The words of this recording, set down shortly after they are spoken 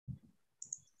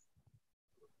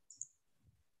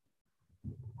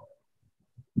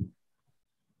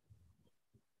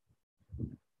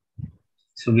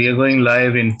So we are going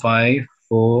live in 5,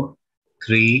 4,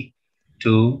 3,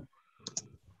 2,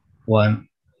 1.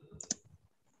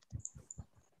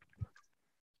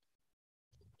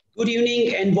 Good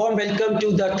evening and warm welcome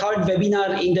to the third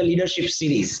webinar in the leadership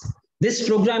series. This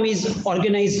program is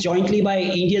organized jointly by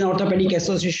Indian Orthopaedic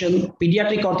Association,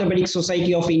 Paediatric Orthopaedic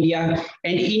Society of India,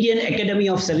 and Indian Academy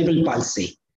of Cerebral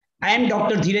Palsy. I am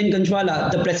Dr. Aravind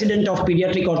Ganjwala, the President of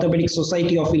Paediatric Orthopaedic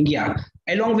Society of India.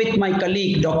 Along with my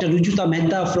colleague, Dr. Rujuta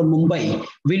Mehta from Mumbai,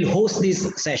 will host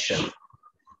this session.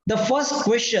 The first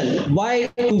question,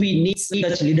 why do we need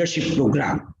such leadership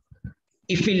program?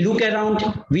 If we look around,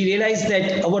 we realize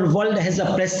that our world has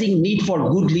a pressing need for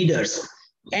good leaders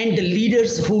and the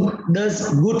leaders who does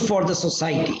good for the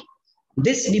society.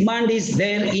 This demand is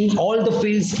there in all the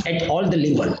fields at all the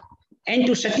level. And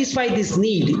to satisfy this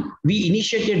need, we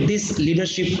initiated this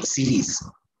leadership series.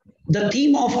 The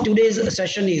theme of today's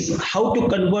session is how to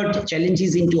convert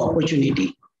challenges into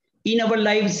opportunity. In our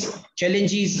lives,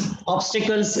 challenges,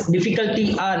 obstacles,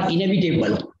 difficulty are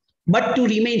inevitable. But to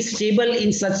remain stable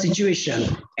in such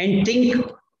situation and think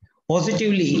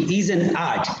positively is an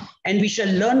art, and we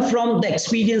shall learn from the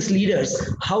experienced leaders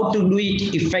how to do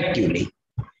it effectively.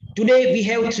 Today, we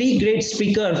have three great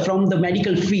speakers from the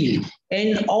medical field,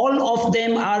 and all of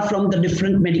them are from the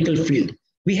different medical field.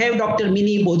 We have Dr.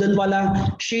 Minnie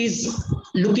Bodhanwala. She's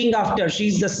the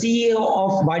CEO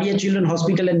of Wadia Children's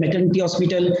Hospital and Maternity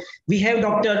Hospital. We have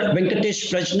Dr.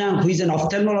 Venkatesh Prajna, who is an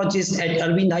ophthalmologist at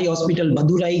Aravind Eye Hospital,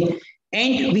 Madurai.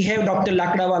 And we have Dr.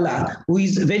 Lakdawala, who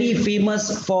is very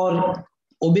famous for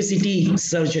obesity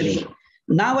surgery.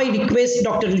 Now I request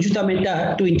Dr. Rujuta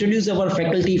Mehta to introduce our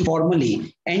faculty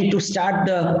formally and to start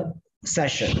the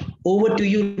session. Over to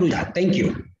you, Rujuta. Thank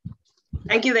you.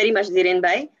 Thank you very much, Dhiren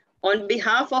Bhai. On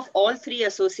behalf of all three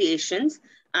associations,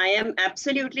 I am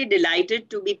absolutely delighted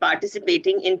to be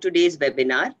participating in today's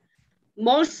webinar.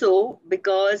 More so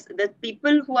because the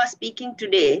people who are speaking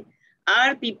today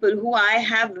are people who I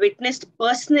have witnessed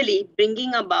personally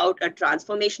bringing about a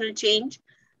transformational change,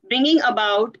 bringing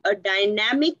about a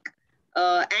dynamic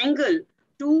angle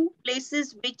to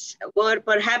places which were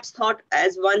perhaps thought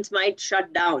as once might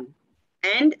shut down.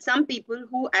 And some people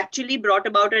who actually brought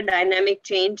about a dynamic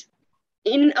change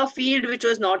in a field which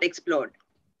was not explored.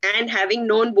 And having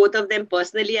known both of them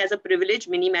personally as a privilege,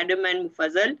 Minnie Madam and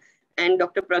Muffazal and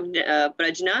Dr.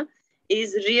 Prajna,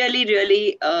 is really,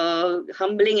 really a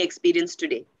humbling experience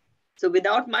today. So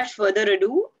without much further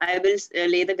ado, I will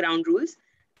lay the ground rules.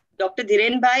 Dr.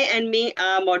 Dhiren Bhai and me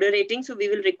are moderating, so we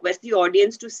will request the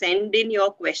audience to send in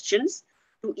your questions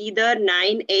to either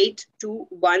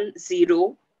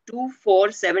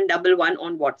 98210247111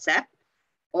 on WhatsApp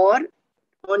or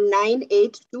on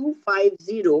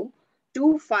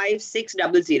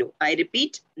 98250-25600. I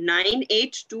repeat,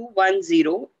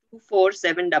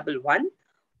 98210247111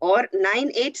 or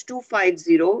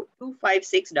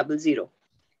 98250-25600.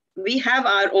 We have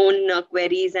our own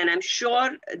queries, and I'm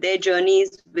sure their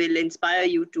journeys will inspire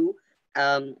you to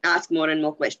ask more and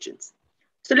more questions.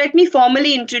 So let me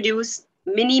formally introduce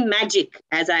Minnie Magic,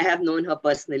 as I have known her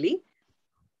personally.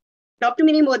 Dr.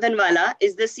 Minnie Bodhanwala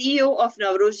is the CEO of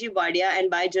Navrojji Wadia and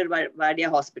Wadia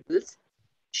Hospitals.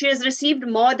 She has received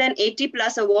more than 80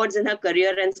 plus awards in her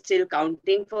career and still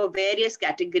counting for various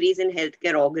categories in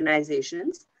healthcare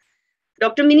organizations.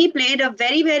 Dr. Minnie played a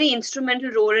very, very instrumental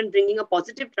role in bringing a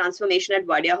positive transformation at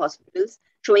Wadia Hospitals,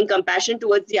 showing compassion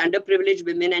towards the underprivileged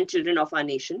women and children of our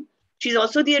nation. She's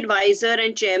also the advisor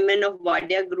and chairman of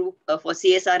Wadia Group for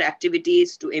CSR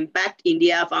activities to Impact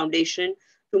India Foundation,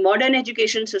 to Modern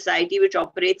Education Society, which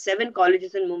operates 7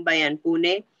 colleges in Mumbai and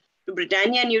Pune, to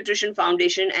Britannia Nutrition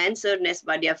Foundation and Sir Nes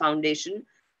Wadia Foundation,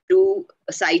 to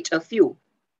cite a few.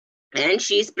 And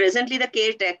she is presently the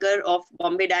caretaker of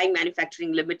Bombay Dyeing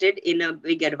Manufacturing Limited in a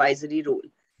big advisory role.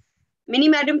 Minnie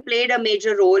Madam played a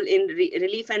major role in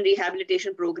relief and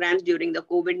rehabilitation programs during the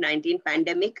COVID-19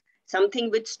 pandemic, something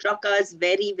which struck us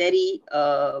very, very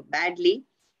badly.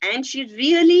 And she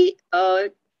really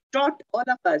taught all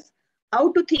of us how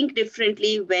to think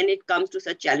differently when it comes to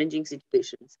such challenging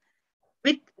situations.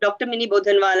 With Dr. Minnie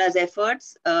Bodhanwala's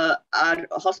efforts, our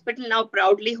hospital now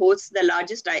proudly hosts the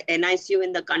largest NICU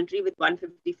in the country with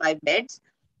 155 beds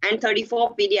and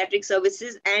 34 pediatric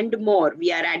services and more.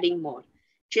 We are adding more.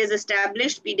 She has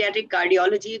established pediatric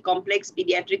cardiology, complex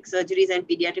pediatric surgeries and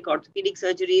pediatric orthopedic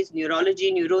surgeries,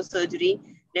 neurology, neurosurgery,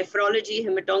 nephrology,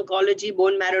 hemato-oncology,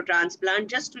 bone marrow transplant,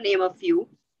 just to name a few,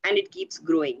 and it keeps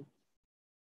growing.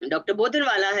 Dr.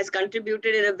 Bodhanwala has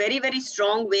contributed in a very, very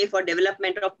strong way for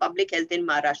development of public health in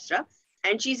Maharashtra,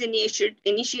 and she's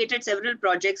initiated several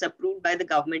projects approved by the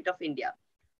government of India.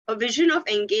 A vision of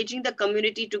engaging the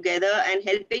community together and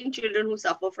helping children who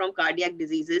suffer from cardiac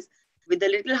diseases with the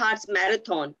Little Hearts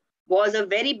Marathon was a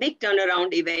very big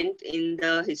turnaround event in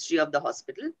the history of the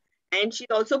hospital. And she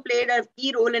also played a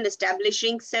key role in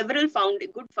establishing several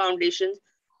good foundations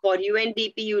for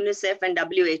UNDP, UNICEF, and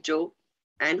WHO,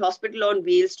 and Hospital on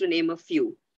Wheels, to name a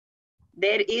few.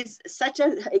 There is such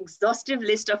an exhaustive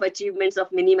list of achievements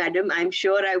of Minnie Madam. I'm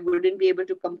sure I wouldn't be able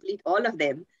to complete all of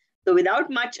them. So without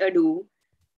much ado,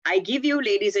 I give you,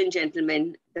 ladies and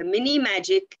gentlemen, the Minnie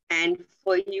magic, and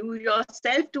for you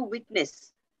yourself to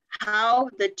witness how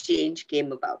the change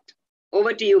came about.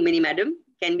 Over to you, Minnie Madam.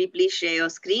 Can we please share your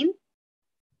screen?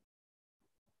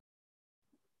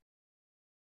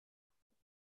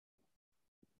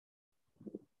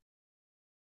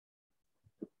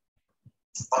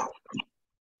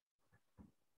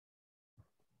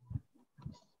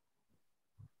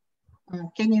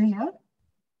 Can you hear?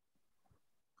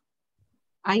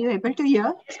 Are you able to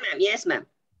hear? Yes, ma'am. Yes, ma'am.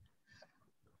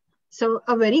 So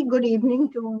a very good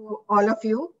evening to all of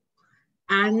you,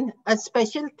 and a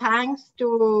special thanks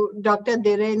to Dr.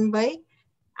 Dhiren Bhai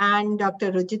and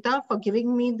Dr. Rujita for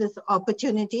giving me this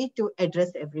opportunity to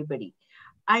address everybody.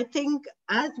 I think,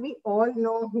 as we all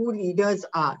know who leaders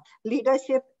are,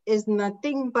 leadership is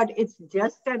nothing but it's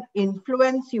just an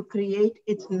influence you create.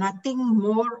 It's nothing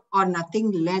more or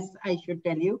nothing less, I should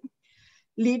tell you.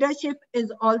 Leadership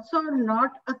is also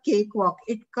not a cakewalk.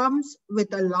 It comes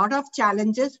with a lot of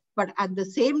challenges, but at the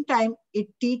same time, it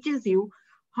teaches you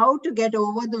how to get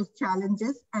over those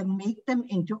challenges and make them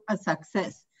into a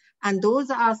success. And those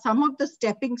are some of the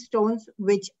stepping stones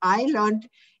which I learned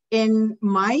in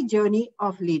my journey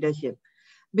of leadership.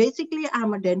 Basically,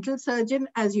 I'm a dental surgeon,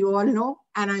 as you all know,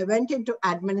 and I went into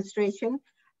administration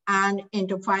and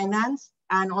into finance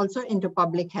and also into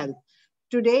public health.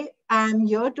 Today, I'm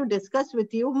here to discuss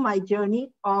with you my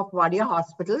journey of Wadia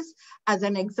Hospitals. As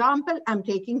an example, I'm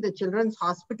taking the Children's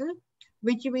Hospital,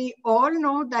 which we all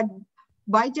know that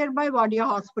Baijarbai Wadia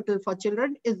Hospital for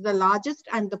Children is the largest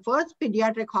and the first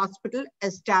pediatric hospital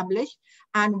established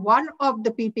and one of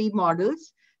the PP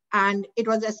models. And it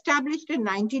was established in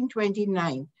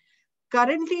 1929.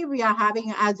 Currently, we are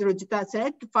having, as Rujita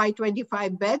said,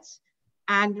 525 beds,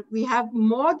 and we have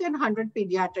more than 100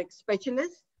 pediatric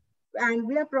specialists, and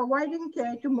we are providing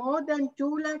care to more than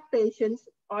 2 lakh patients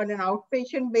on an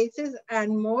outpatient basis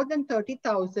and more than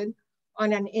 30,000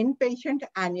 on an inpatient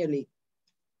annually.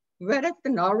 Whereas the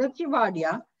Nauroji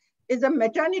Wadia is a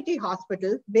maternity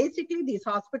hospital. Basically, these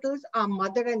hospitals are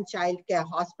mother and child care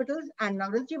hospitals, and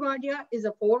Nauroji Wadia is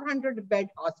a 400-bed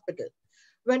hospital.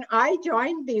 When I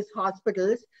joined these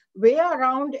hospitals, way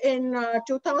around in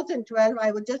 2012,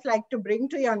 I would just like to bring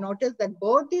to your notice that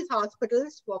both these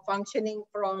hospitals were functioning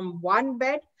from 1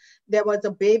 bed. There was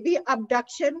a baby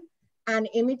abduction, and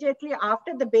immediately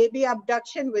after the baby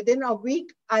abduction, within a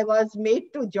week, I was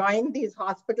made to join these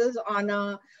hospitals on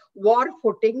a war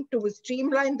footing to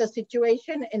streamline the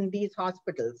situation in these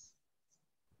hospitals.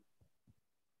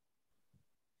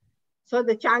 So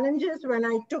the challenges when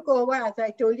I took over, as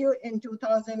I told you, in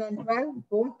 2012,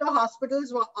 both the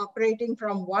hospitals were operating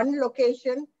from 1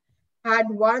 location, had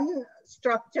 1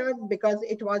 structure because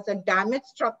it was a damaged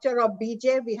structure of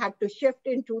BJ. We had to shift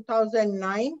in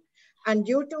 2009. And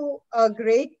due to a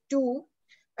grade 2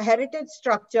 heritage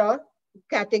structure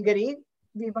category,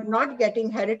 we were not getting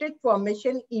heritage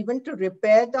permission even to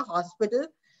repair the hospital,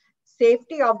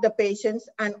 safety of the patients,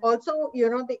 and also, you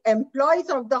know, the employees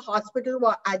of the hospital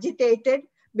were agitated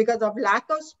because of lack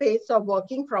of space of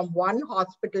working from 1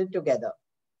 hospital together.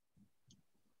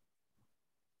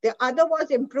 The other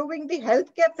was improving the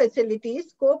healthcare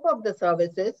facilities, scope of the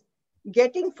services,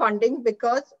 getting funding,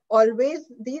 because always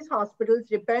these hospitals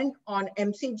depend on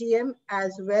MCGM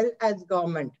as well as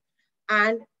government.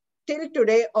 And till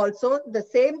today also the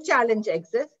same challenge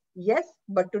exists. Yes,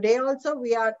 but today also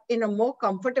we are in a more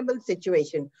comfortable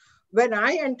situation. When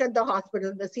I entered the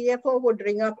hospital, the CFO would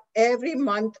ring up every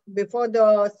month before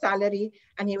the salary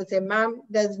and he would say, ma'am,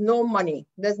 there's no money,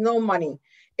 there's no money.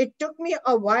 It took me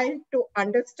a while to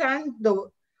understand the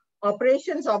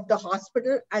operations of the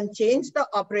hospital and change the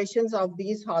operations of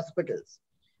these hospitals.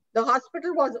 The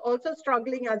hospital was also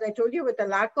struggling, as I told you, with a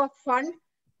lack of fund.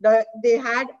 They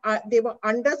were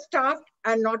understaffed,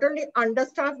 and not only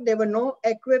understaffed, there were no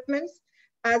equipments.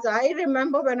 As I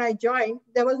remember when I joined,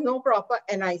 there was no proper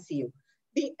NICU.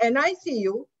 The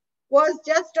NICU was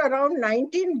just around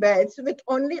 19 beds with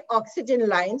only oxygen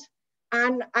lines,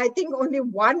 and I think only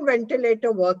 1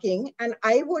 ventilator working. And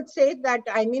I would say that,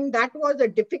 I mean, that was a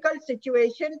difficult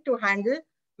situation to handle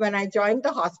when I joined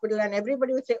the hospital, and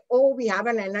everybody would say, oh, we have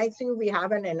an NICU, we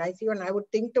have an NICU. And I would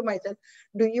think to myself,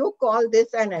 do you call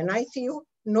this an NICU?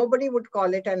 Nobody would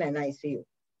call it an NICU.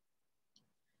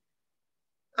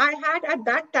 I had at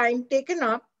that time taken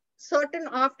up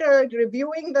after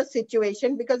reviewing the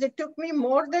situation, because it took me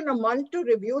more than a month to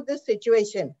review this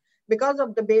situation. Because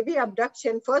of the baby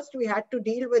abduction, first we had to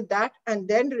deal with that and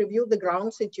then review the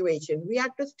ground situation. We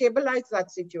had to stabilize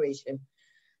that situation.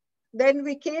 Then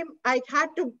I had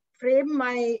to frame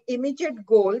my immediate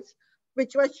goals,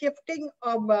 which was shifting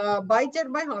of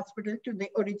Eye Hospital to the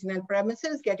original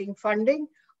premises, getting funding,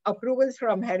 approvals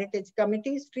from heritage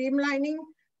committees, streamlining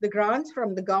the grants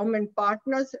from the government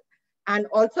partners, and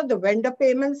also the vendor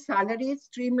payments, salaries,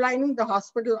 streamlining the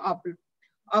hospital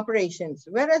operations.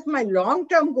 Whereas my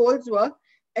long-term goals were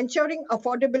ensuring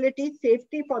affordability,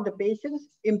 safety for the patients,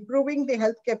 improving the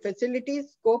healthcare facilities,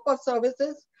 scope of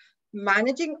services,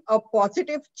 managing a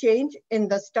positive change in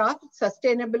the staff,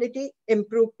 sustainability,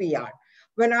 improve PR.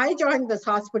 When I joined this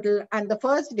hospital, and the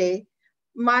first day,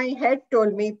 my head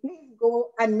told me, please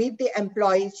go and meet the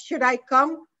employees. Should I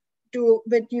come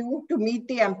with you to meet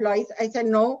the employees? I said,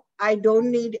 no, I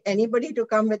don't need anybody to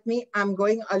come with me. I'm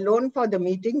going alone for the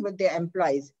meeting with the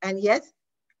employees. And yes,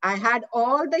 I had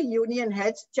all the union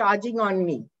heads charging on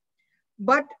me.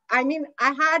 But I mean,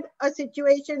 I had a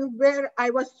situation where I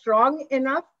was strong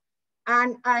enough,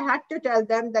 and I had to tell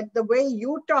them that the way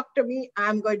you talk to me,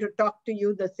 I'm going to talk to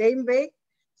you the same way.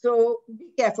 So be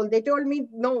careful. They told me,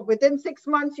 no, within 6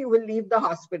 months, you will leave the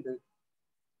hospital.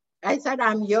 I said,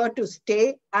 I'm here to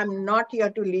stay. I'm not here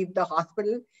to leave the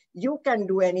hospital. You can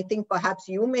do anything. Perhaps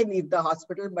you may leave the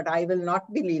hospital, but I will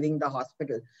not be leaving the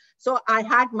hospital. So I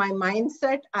had my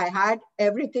mindset. I had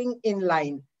everything in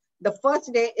line. The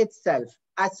first day itself,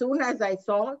 as soon as I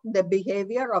saw the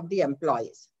behavior of the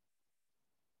employees.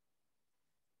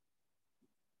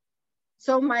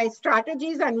 So my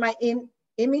strategies and my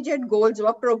immediate goals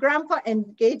were program for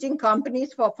engaging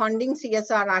companies for funding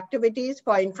CSR activities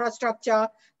for infrastructure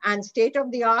and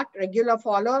state-of-the-art regular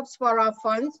follow-ups for our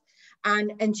funds,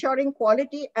 and ensuring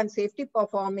quality and safety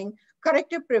performing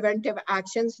corrective preventive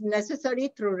actions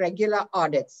necessary through regular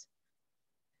audits.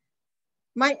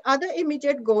 My other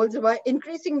immediate goals were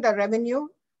increasing the revenue,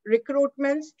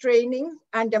 recruitments, trainings,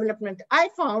 and development. I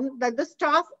found that the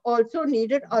staff also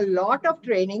needed a lot of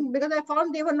training, because I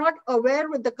found they were not aware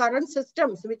with the current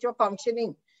systems which were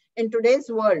functioning in today's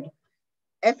world.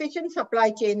 Efficient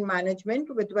supply chain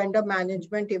management with vendor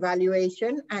management,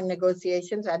 evaluation, and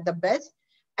negotiations at the best.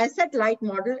 Asset light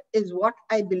model is what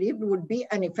I believed would be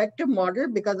an effective model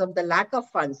because of the lack of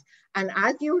funds. And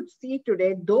as you see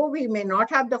today, though we may not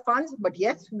have the funds, but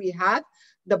yes, we have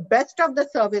the best of the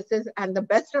services and the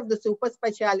best of the super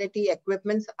specialty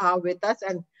equipments are with us.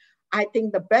 And I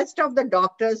think the best of the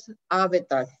doctors are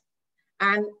with us.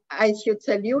 And I should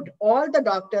salute all the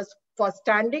doctors for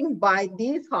standing by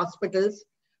these hospitals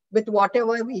with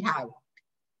whatever we have.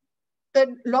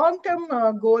 The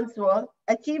long-term goals were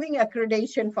achieving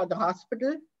accreditation for the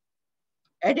hospital,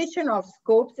 addition of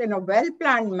scopes in a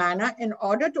well-planned manner in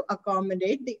order to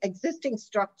accommodate the existing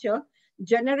structure,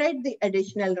 generate the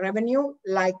additional revenue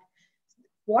like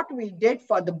what we did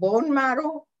for the bone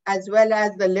marrow, as well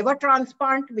as the liver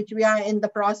transplant, which we are in the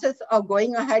process of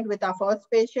going ahead with our first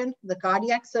patient, the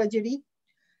cardiac surgery.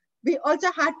 We also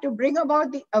had to bring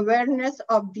about the awareness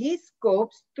of these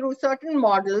scopes through certain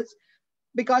models,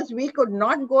 because we could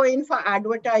not go in for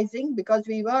advertising because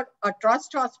we were a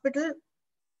trust hospital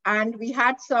and we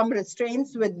had some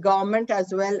restraints with government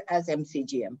as well as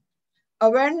MCGM.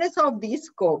 Awareness of these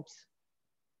scopes.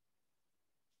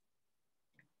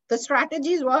 The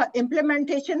strategies were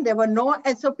implementation. There were no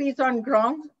SOPs on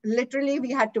ground. Literally,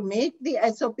 we had to make the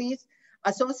SOPs,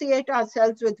 associate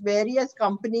ourselves with various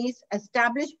companies,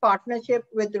 establish partnership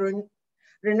with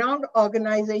renowned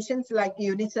organizations like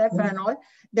UNICEF and all.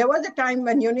 There was a time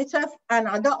when UNICEF and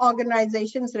other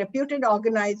organizations, reputed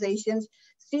organizations,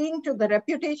 seeing to the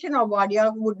reputation of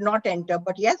Wadia, would not enter.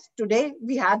 But yes, today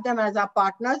we have them as our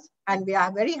partners, and we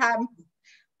are very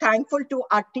thankful to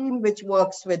our team which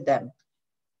works with them.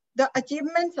 The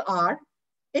achievements are,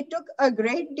 it took a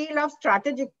great deal of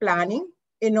strategic planning,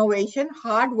 innovation,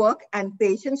 hard work, and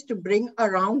patience to bring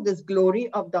around this glory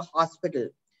of the hospital.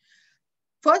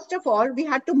 First of all, we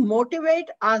had to motivate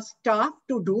our staff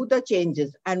to do the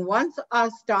changes. And once our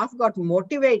staff got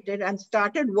motivated and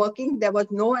started working, there was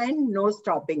no end, no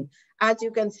stopping, as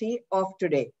you can see of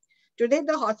today. Today,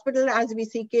 the hospital, as we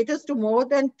see, caters to more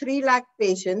than 3 lakh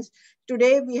patients.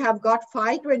 Today, we have got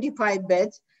 525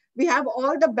 beds. We have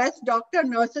all the best doctor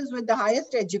nurses with the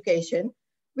highest education.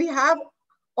 We have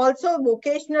also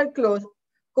vocational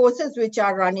courses which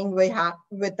are running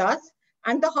with us.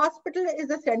 And the hospital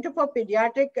is a center for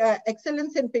pediatric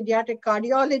excellence in pediatric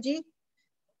cardiology.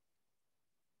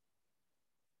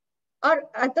 Our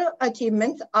other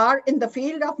achievements are in the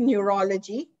field of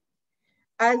neurology,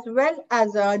 as well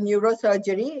as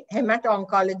neurosurgery,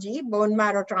 hemato-oncology, bone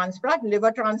marrow transplant,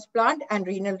 liver transplant, and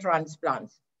renal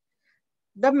transplants.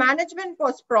 The management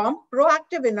was prompt,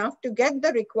 proactive enough to get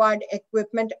the required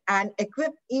equipment and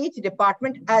equip each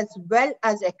department, as well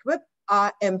as equip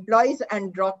our employees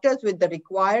and doctors with the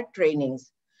required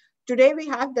trainings. Today, we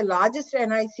have the largest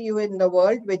NICU in the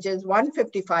world, which is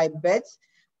 155 beds.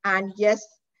 And yes,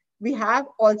 we have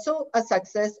also a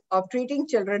success of treating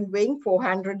children weighing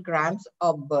 400 grams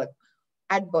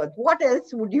at birth. What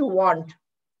else would you want?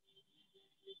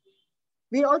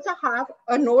 We also have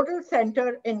a nodal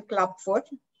center in Clubfoot.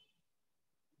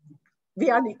 We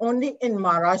are the only in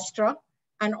Maharashtra.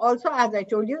 And also, as I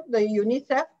told you, the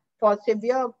UNICEF for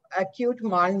severe acute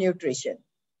malnutrition.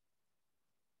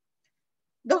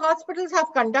 The hospitals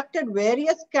have conducted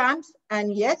various camps,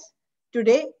 and yes,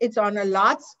 today it's on a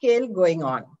large scale going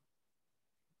on.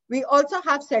 We also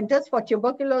have centers for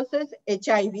tuberculosis,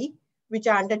 HIV, which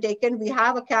are undertaken. We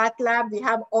have a cath lab. We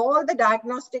have all the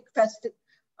diagnostic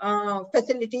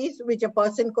facilities which a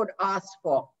person could ask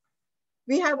for.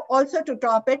 We have also, to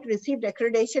top it, received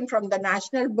accreditation from the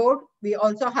National Board. We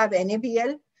also have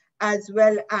NABL, as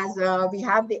well as we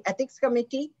have the Ethics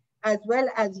Committee, as well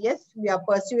as, yes, we are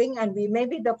pursuing, and we may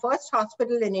be the first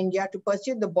hospital in India to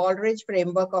pursue the Baldrige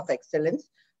Framework of Excellence,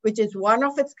 which is one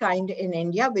of its kind in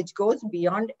India, which goes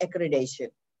beyond accreditation.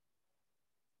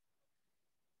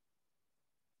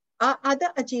 Our other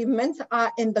achievements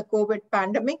are in the COVID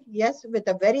pandemic, yes, with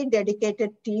a very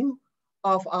dedicated team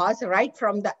of ours, right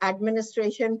from the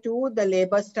administration to the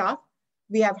labor staff.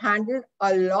 We have handled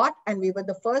a lot, and we were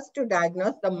the first to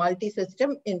diagnose the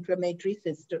multi-system inflammatory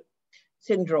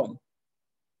syndrome.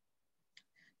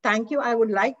 Thank you. I would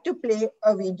like to play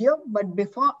a video, but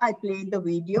before I play the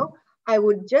video, I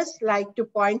would just like to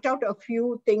point out a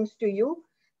few things to you.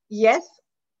 Yes,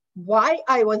 why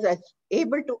I was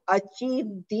able to achieve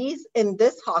these in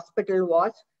this hospital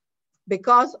was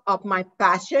because of my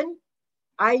passion.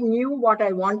 I knew what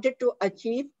I wanted to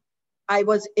achieve. I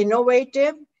was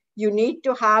innovative. You need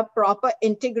to have proper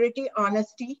integrity,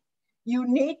 honesty. You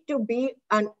need to be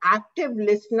an active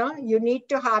listener. You need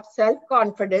to have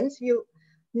self-confidence. You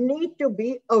need to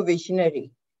be a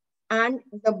visionary. And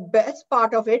the best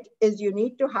part of it is you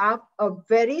need to have a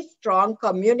very strong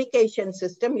communication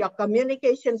system. Your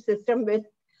communication system with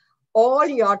all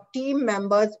your team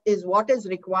members is what is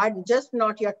required, just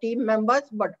not your team members,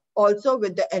 but also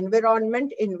with the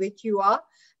environment in which you are,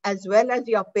 as well as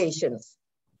your patients.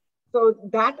 So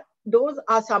those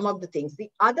are some of the things. The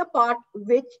other part,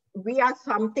 which we are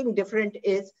something different,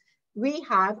 is we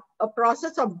have a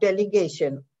process of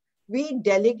delegation. We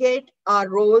delegate our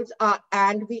roles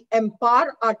and we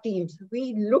empower our teams.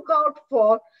 We look out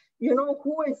for,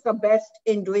 who is the best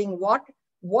in doing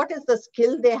what is the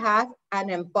skill they have,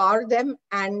 and empower them,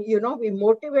 and, we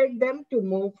motivate them to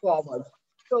move forward.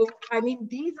 So, I mean,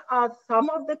 these are some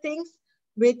of the things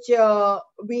which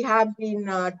we have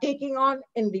been taking on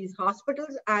in these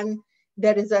hospitals, and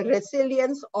there is a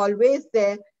resilience always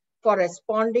there for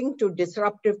responding to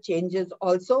disruptive changes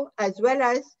also, as well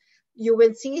as you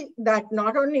will see that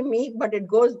not only me, but it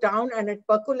goes down and it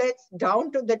percolates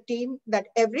down to the team, that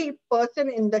every person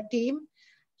in the team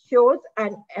shows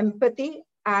an empathy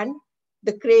and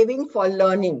the craving for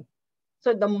learning.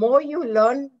 So the more you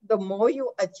learn, the more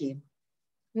you achieve.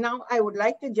 Now, I would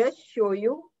like to just show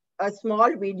you a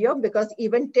small video, because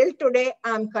even till today,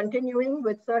 I'm continuing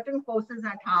with certain courses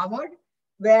at Harvard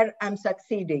where I'm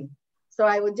succeeding. So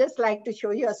I would just like to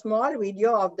show you a small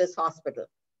video of this hospital.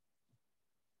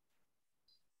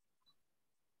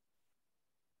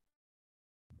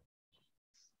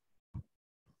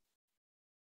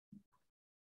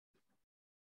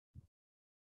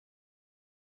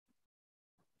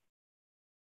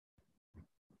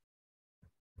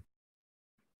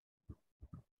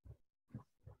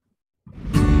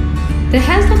 The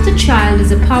health of the child is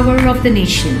the power of the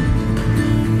nation.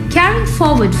 Carrying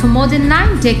forward for more than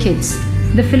 9 decades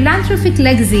the philanthropic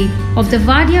legacy of the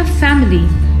Wadia family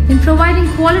in providing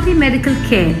quality medical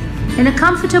care in a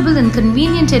comfortable and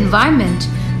convenient environment,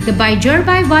 the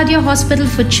Baijarbai Wadia Hospital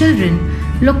for Children,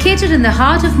 located in the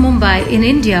heart of Mumbai in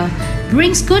India,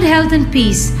 brings good health and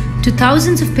peace to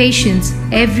thousands of patients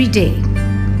every day.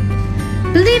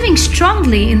 Believing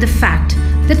strongly in the fact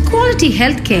that quality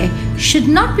healthcare should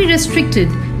not be restricted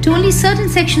to only certain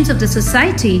sections of the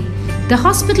society, the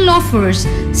hospital offers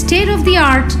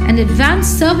state-of-the-art and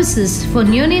advanced services for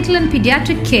neonatal and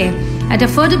pediatric care at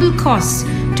affordable costs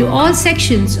to to all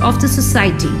sections of the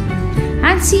society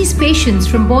and sees patients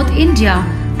from both India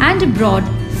and abroad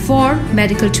for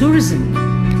medical tourism.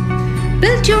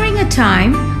 Built during a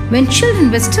time when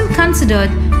children were still considered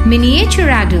miniature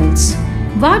adults,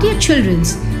 Wadia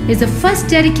Children's is the first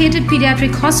dedicated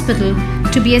pediatric hospital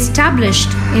to be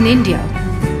established in India.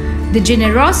 The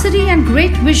generosity and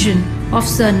great vision of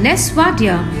Sir Nes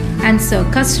Wadia and Sir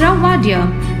Kasra Wadia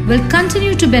will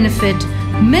continue to benefit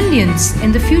millions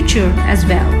in the future as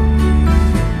well.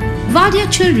 Wadia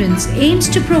Children's aims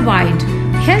to provide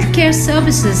healthcare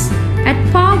services at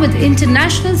par with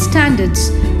international standards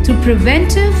through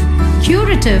preventive,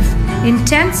 curative,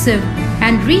 intensive,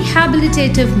 and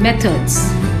rehabilitative methods.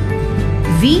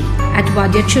 We at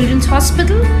Wadia Children's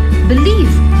Hospital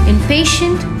believe in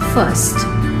patient first,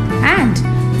 and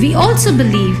we also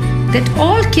believe that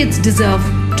all kids deserve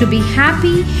to be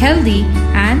happy, healthy,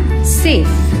 and safe.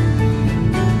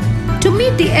 To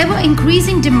meet the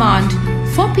ever-increasing demand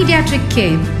for pediatric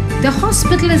care, the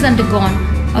hospital has undergone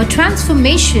a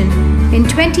transformation in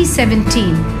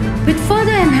 2017 with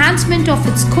further enhancement of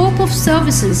its scope of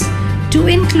services to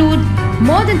include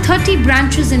more than 30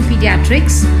 branches in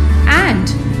pediatrics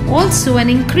and also an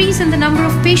increase in the number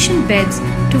of patient beds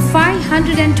to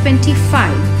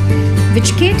 525,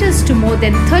 which caters to more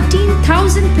than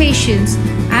 13,000 patients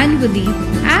annually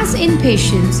as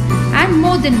inpatients and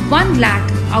more than 1 lakh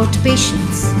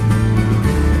outpatients.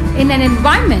 In an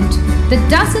environment that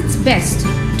does its best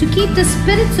to keep the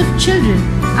spirits of children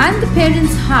and the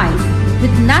parents high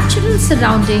with natural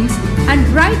surroundings and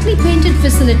brightly painted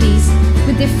facilities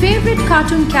with their favorite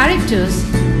cartoon characters,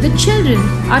 the children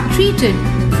are treated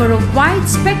for a wide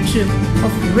spectrum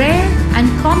of rare and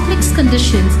complex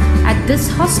conditions at this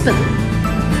hospital.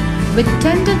 With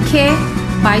tender care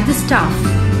by the staff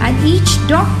and each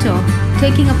doctor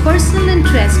taking a personal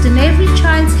interest in every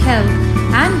child's health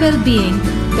and well-being,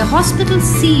 the hospital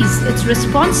sees its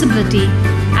responsibility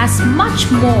as much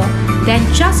more than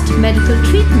just medical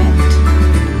treatment.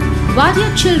 Wadia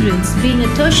Children's, being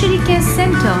a tertiary care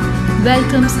center,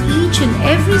 welcomes each and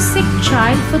every sick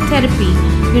child for therapy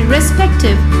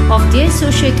irrespective of their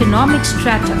socioeconomic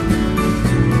strata.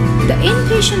 The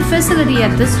inpatient facility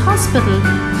at this hospital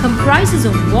comprises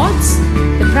of wards,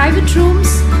 the private rooms,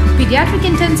 pediatric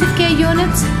intensive care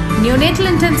units, neonatal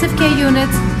intensive care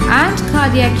units, and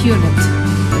cardiac unit.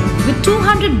 With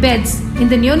 200 beds in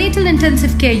the neonatal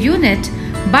intensive care unit,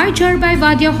 Baijarbai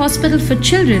Wadia Hospital for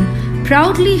Children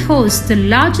proudly hosts the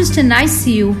largest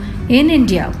NICU in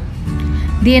India.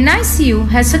 The NICU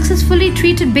has successfully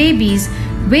treated babies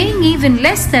weighing even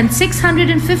less than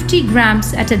 650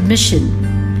 grams at admission.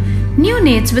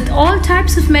 Neonates with all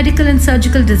types of medical and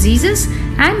surgical diseases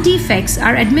and defects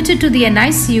are admitted to the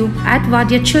NICU at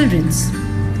Wadia Children's.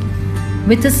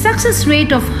 With a success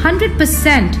rate of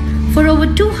 100% for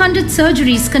over 200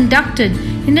 surgeries conducted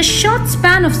in a short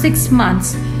span of 6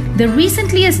 months, the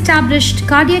recently established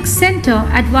Cardiac Center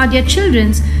at Wadia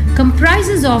Children's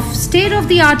comprises of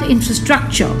state-of-the-art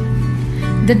infrastructure.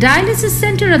 The dialysis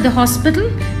center at the hospital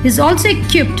is also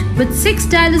equipped with 6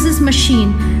 dialysis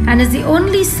machines and is the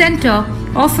only center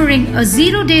offering a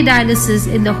zero-day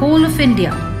dialysis in the whole of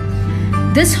India.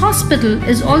 This hospital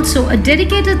is also a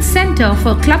dedicated center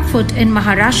for clubfoot in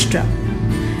Maharashtra.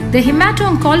 The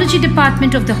hemato-oncology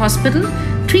department of the hospital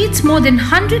treats more than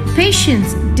 100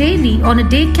 patients daily on a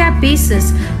day cap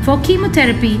basis for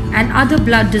chemotherapy and other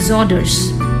blood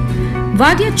disorders.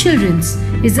 Wadia Children's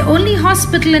is the only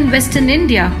hospital in Western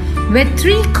India where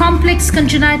 3 complex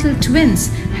congenital twins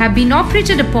have been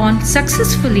operated upon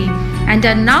successfully and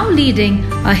are now leading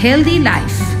a healthy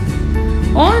life.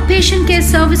 All patient care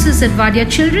services at Wadia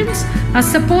Children's are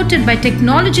supported by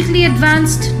technologically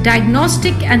advanced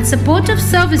diagnostic and supportive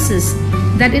services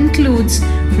that includes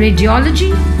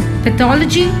radiology,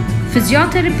 pathology,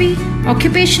 physiotherapy,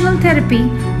 occupational therapy,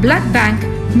 blood bank,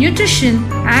 nutrition,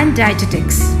 and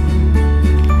dietetics.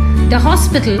 The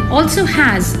hospital also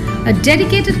has a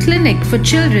dedicated clinic for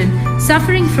children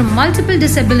suffering from multiple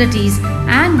disabilities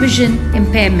and vision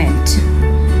impairment.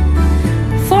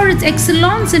 For its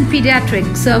excellence in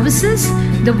pediatric services,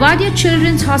 the Wadia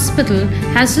Children's Hospital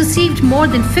has received more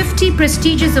than 50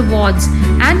 prestigious awards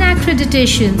and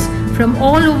accreditations from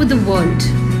all over the world.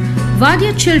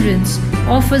 Wadia Children's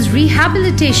offers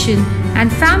rehabilitation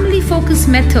and family-focused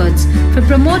methods for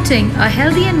promoting a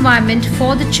healthy environment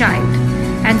for the child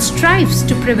and strives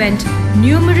to prevent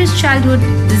numerous childhood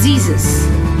diseases.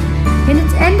 In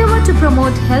its endeavor to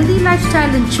promote healthy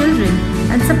lifestyle in children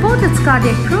and support its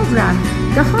cardiac program,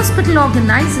 the hospital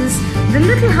organizes the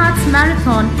Little Hearts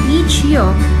Marathon each year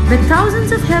where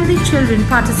thousands of healthy children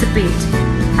participate.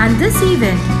 And this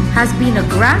event has been a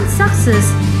grand success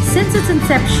since its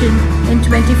inception in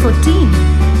 2014.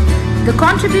 The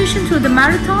contribution through the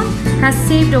marathon has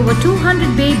saved over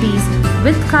 200 babies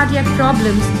with cardiac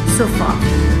problems so far.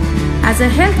 As a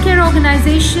healthcare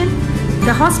organization,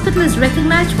 the hospital is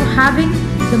recognized for having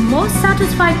the most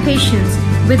satisfied patients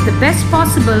with the best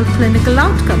possible clinical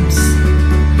outcomes.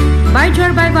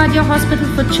 Wadia Hospital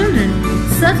for Children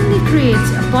certainly creates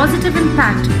a positive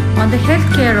impact on the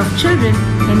healthcare of children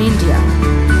in India,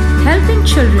 helping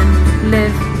children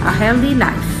live a healthy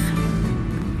life.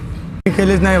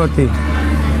 केलीच नाही होती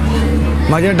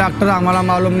माझे doctor आम्हाला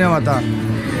मालूम नाही होता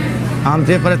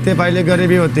आमची परिस्थिती पहिली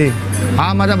गरिबी होती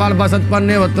हा माझा बाळ बसत पण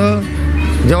नाही होतं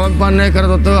जेवण पण नाही करत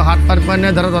होतं हातपाय पण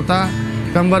नाही धरत होता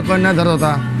कंबर पण नाही धरत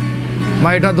होता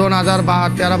मग इथं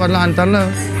 2013 पर्यंत आणताना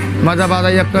माझा बाळ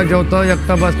एकटं जेवतं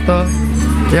एकटं बसतं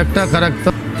एकटं खरकतं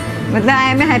But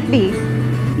I am happy.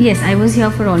 Yes, I was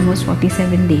here for almost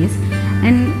 47 days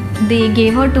and they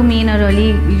gave her to me in a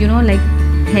really,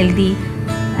 healthy,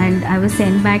 and I was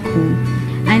sent back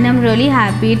home. And I'm really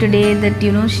happy today that,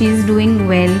 she's doing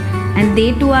well and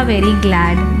they too are very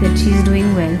glad that she's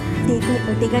doing well.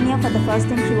 Taken here for the first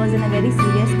time, she was in a very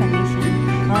serious condition.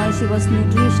 She was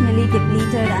nutritionally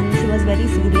depleted and she was very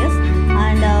serious.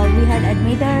 And we had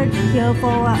admitted here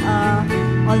for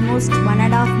almost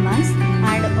 1.5 months.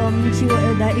 And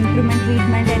the improvement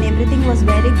treatment and everything was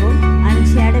very good. And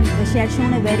she had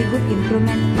shown a very good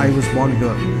improvement. I was born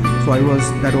here, so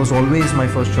that was always my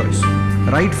first choice.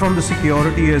 Right from the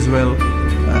security as well,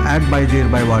 at by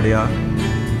Wadia,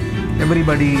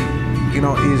 everybody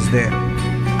is there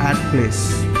at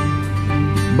place.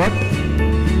 But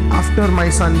after my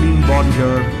son being born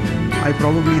here, I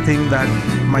probably think that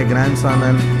my grandson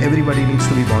and everybody needs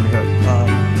to be born here.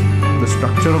 The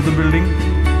structure of the building,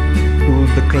 to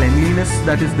the cleanliness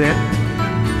that is there,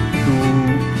 to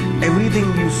everything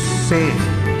you say,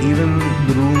 even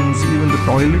the rooms, even the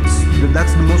toilets,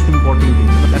 that's the most important thing.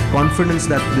 That confidence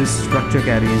that this structure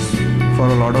carries for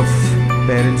a lot of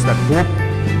parents, that hope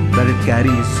that it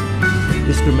carries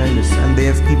is tremendous, and they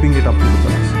are keeping it up to the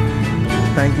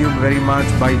task. Thank you very much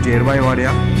by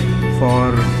Wadia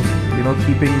for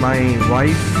keeping my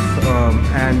wife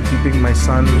and keeping my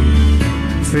son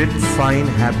fit, fine,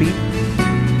 happy.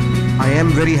 I am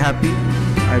very happy.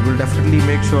 I will definitely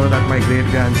make sure that my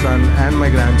great-grandson and my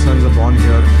grandsons are born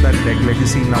here, that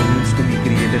legacy now needs to be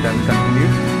created and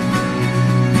continued.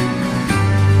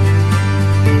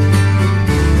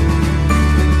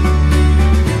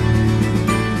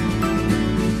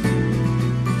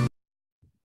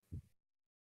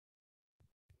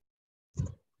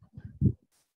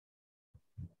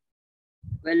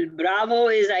 Well, bravo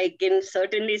is, I can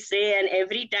certainly say, and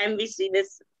every time we see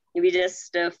this, we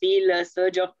just feel a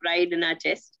surge of pride in our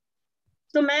chest.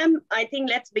 So, ma'am, I think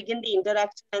let's begin the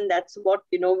interaction, and that's what,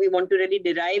 we want to really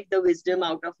derive the wisdom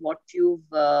out of what you've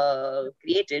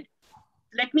created.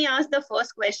 Let me ask the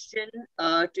first question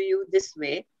to you this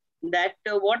way, that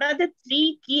what are the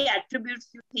 3 key attributes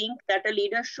you think that a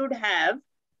leader should have,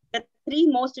 the 3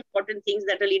 most important things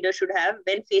that a leader should have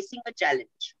when facing a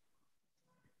challenge?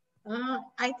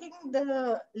 I think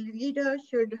the leader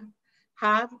should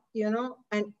have,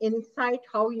 an insight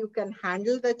how you can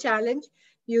handle the challenge.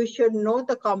 You should know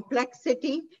the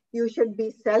complexity. You should be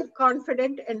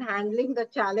self-confident in handling the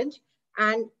challenge.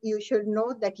 And you should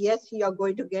know that, yes, you're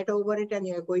going to get over it and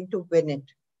you're going to win it.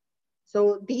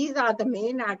 So these are the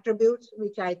main attributes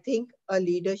which I think a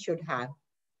leader should have.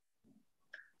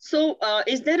 So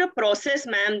is there a process,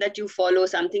 ma'am, that you follow,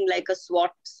 something like a SWOT,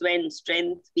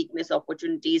 strength, weakness,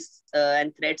 opportunities,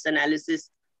 and threats analysis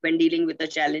when dealing with a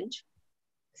challenge?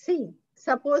 See,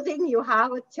 supposing you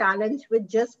have a challenge which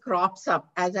just crops up,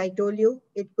 as I told you,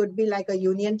 it could be like a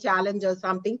union challenge or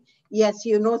something. Yes,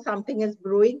 something is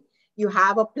brewing, you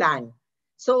have a plan.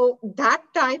 So that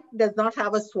type does not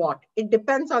have a SWOT. It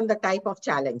depends on the type of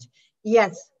challenge.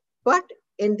 Yes, but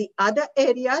in the other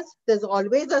areas, there's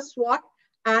always a SWOT.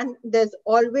 And there's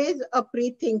always a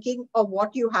pre-thinking of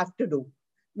what you have to do,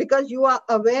 because you are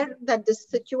aware that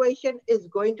this situation is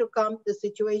going to come, the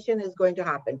situation is going to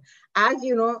happen. As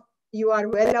you know, you are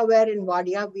well aware in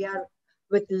Wadia, we are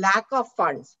with lack of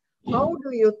funds. How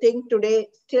do you think today,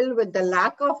 still with the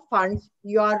lack of funds,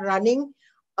 you are running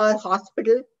a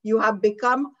hospital, you have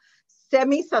become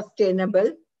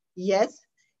semi-sustainable? Yes,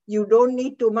 you don't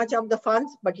need too much of the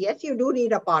funds, but yes, you do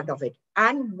need a part of it.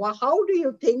 And how do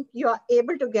you think you are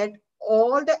able to get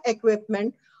all the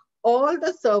equipment, all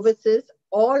the services,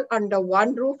 all under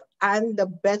one roof and the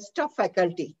best of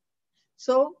faculty?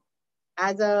 So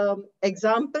as an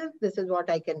example, this is what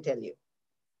I can tell you.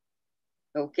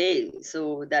 Okay,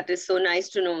 so that is so nice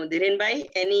to know. Dhiren bhai,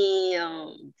 any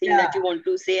thing that you want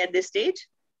to say at this stage?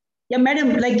 Yeah,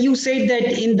 madam, like you said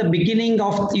that in the beginning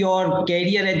of your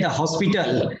career at the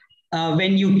hospital,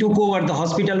 when you took over, the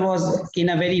hospital was in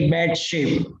a very bad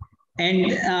shape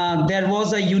and there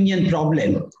was a union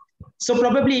problem. So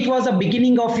probably it was the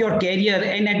beginning of your career.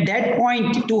 And at that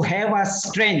point to have a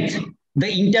strength, the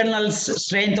internal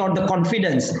strength or the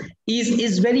confidence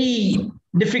is very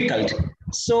difficult.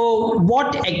 So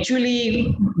what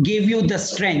actually gave you the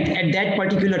strength at that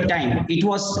particular time? It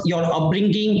was your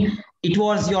upbringing, it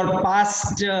was your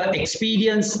past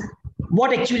experience.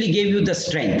 What actually gave you the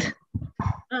strength?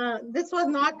 This was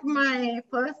not my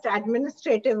first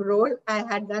administrative role. I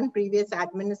had done previous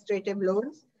administrative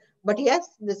roles, but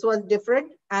yes, this was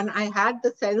different and I had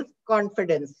the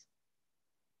self-confidence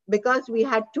because we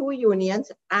had two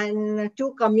unions and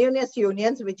two communist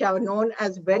unions, which are known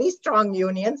as very strong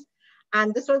unions.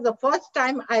 And this was the first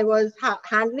time I was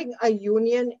handling a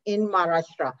union in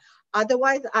Maharashtra.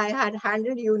 Otherwise, I had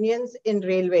handled unions in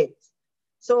railways.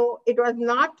 So it was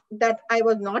not that I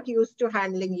was not used to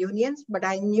handling unions, but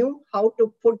I knew how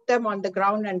to put them on the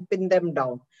ground and pin them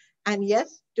down. And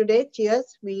yes, today,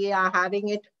 cheers, we are having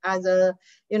it as a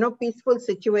peaceful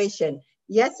situation.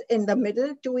 Yes, in the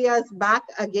middle, 2 years back,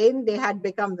 again, they had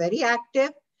become very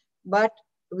active, but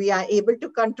we are able to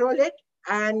control it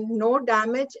and no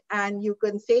damage. And you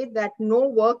can say that no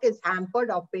work is hampered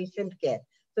of patient care.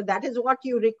 So that is what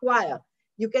you require.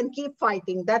 You can keep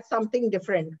fighting, that's something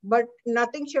different, but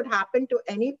nothing should happen to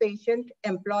any patient,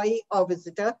 employee or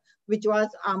visitor, which was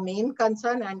our main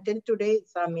concern until today,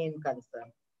 it's our main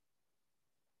concern.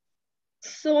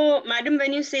 So, madam,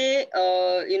 when you say,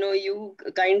 you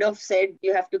kind of said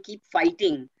you have to keep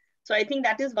fighting. So I think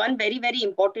that is one very, very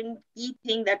important key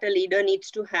thing that a leader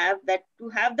needs to have, that to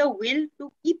have the will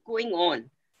to keep going on.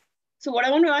 So what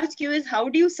I want to ask you is, how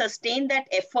do you sustain that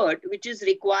effort which is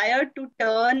required to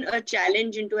turn a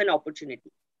challenge into an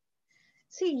opportunity?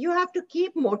 See, you have to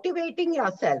keep motivating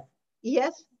yourself.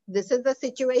 Yes, this is the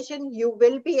situation. You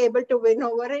will be able to win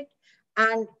over it.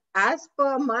 And as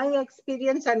per my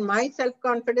experience and my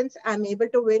self-confidence, I'm able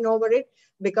to win over it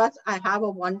because I have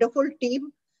a wonderful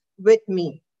team with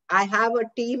me. I have a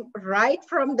team right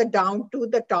from the down to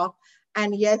the top.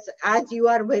 And yes, as you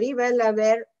are very well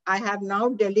aware, I have now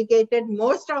delegated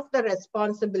most of the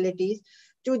responsibilities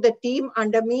to the team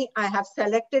under me. I have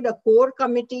selected a core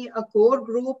committee, a core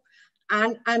group,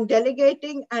 and I'm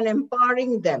delegating and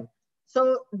empowering them.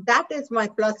 So that is my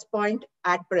plus point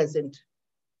at present.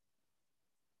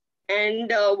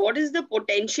 And what is the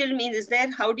potential means? Is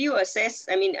there, how do you assess?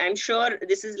 I mean, I'm sure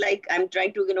this is like, I'm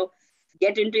trying to,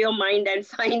 get into your mind and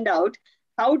find out,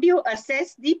 how do you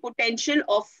assess the potential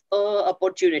of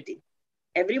opportunity?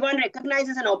 Everyone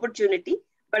recognizes an opportunity,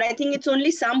 but I think it's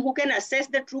only some who can assess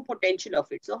the true potential of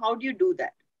it. So how do you do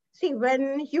that? See,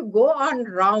 when you go on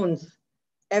rounds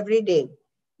every day,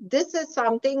 this is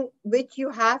something which you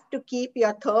have to keep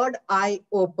your third eye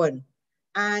open.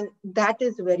 And that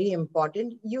is very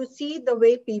important. You see the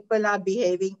way people are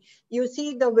behaving. You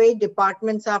see the way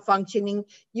departments are functioning.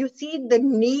 You see the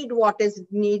need, what is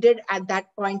needed at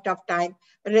that point of time.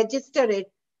 Register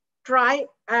it. Try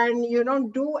and,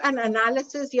 do an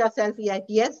analysis yourself.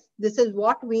 Yes, this is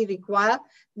what we require.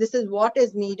 This is what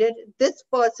is needed. This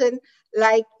person,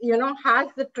 has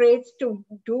the traits to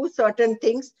do certain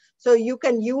things. So you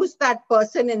can use that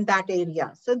person in that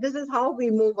area. So this is how we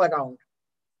move around.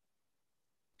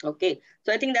 Okay,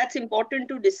 so I think that's important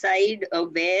to decide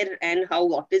where and how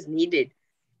what is needed.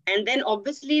 And then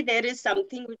obviously there is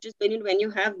something which is when you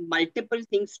have multiple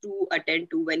things to attend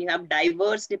to, when you have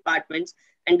diverse departments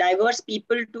and diverse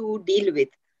people to deal with,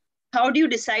 how do you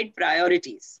decide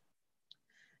priorities?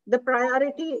 The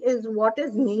priority is what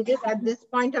is needed at this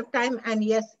point of time. And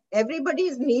yes,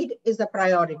 everybody's need is a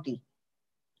priority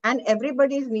and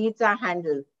everybody's needs are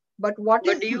handled. But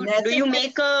do you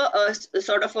make a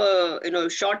sort of a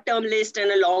short-term list and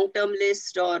a long-term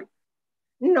list, or?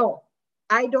 No,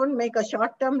 I don't make a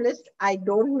short-term list. I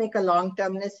don't make a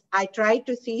long-term list. I try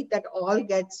to see that all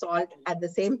gets solved. At the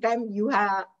same time, you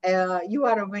are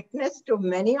a witness to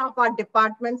many of our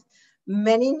departments,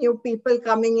 many new people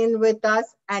coming in with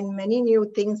us and many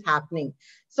new things happening.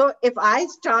 So if I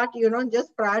start,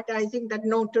 just prioritizing that,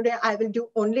 no, today I will do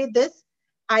only this,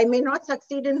 I may not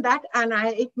succeed in that and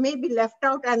it may be left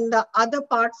out and the other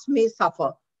parts may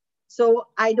suffer. So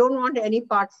I don't want any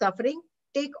part suffering.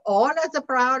 Take all as a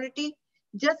priority.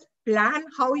 Just plan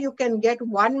how you can get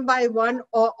one by one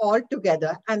or all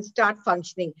together and start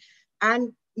functioning.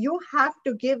 And you have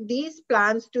to give these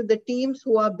plans to the teams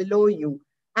who are below you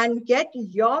and get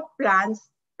your plans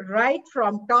right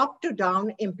from top to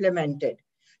down implemented.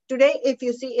 Today, if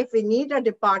you see, if we need a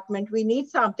department, we need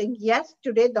something. Yes,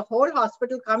 today the whole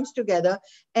hospital comes together.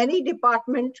 Any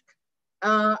department,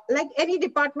 any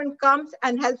department comes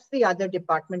and helps the other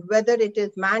department, whether it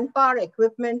is manpower,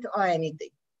 equipment, or anything.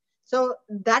 So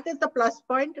that is the plus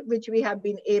point which we have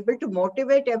been able to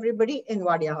motivate everybody in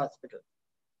Wadia Hospital.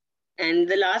 And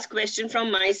the last question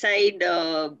from my side,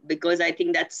 because I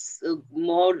think that's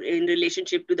more in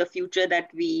relationship to the future that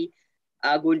we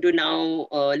are going to now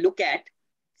look at.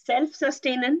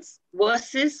 Self-sustenance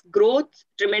versus growth,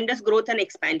 tremendous growth and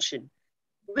expansion.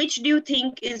 Which do you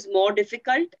think is more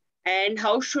difficult, and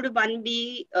how should one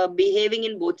be behaving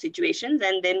in both situations?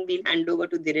 And then we'll hand over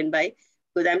to Dhiren Bhai,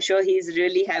 because I'm sure he's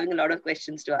really having a lot of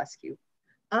questions to ask you.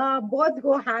 Both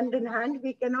go hand in hand.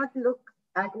 We cannot look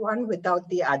at one without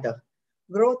the other.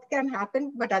 Growth can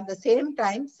happen, but at the same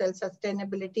time,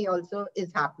 self-sustainability also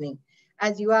is happening.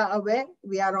 As you are aware,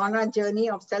 we are on a journey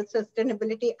of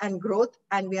self-sustainability and growth,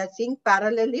 and we are seeing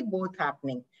parallelly both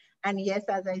happening. And yes,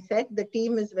 as I said, the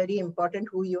team is very important,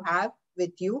 who you have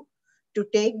with you to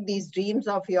take these dreams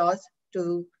of yours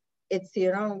to its,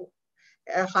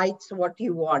 heights what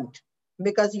you want,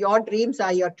 because your dreams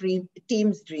are your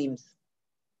team's dreams.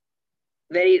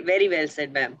 Very, very well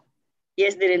said, ma'am.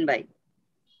 Yes, Dhiren Bhai.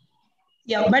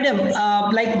 Yeah, madam,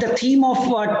 like the theme of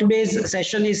today's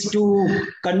session is to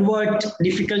convert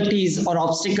difficulties or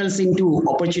obstacles into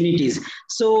opportunities.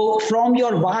 So from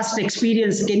your vast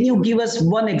experience, can you give us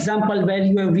one example where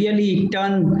you have really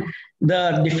turned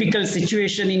the difficult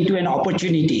situation into an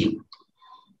opportunity?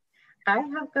 I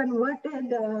have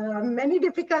converted many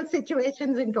difficult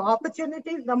situations into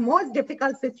opportunities. The most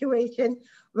difficult situation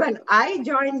when I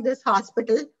joined this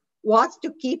hospital was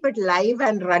to keep it live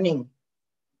and running.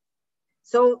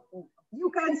 So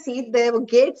you can see the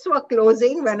gates were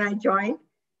closing when I joined,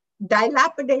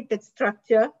 dilapidated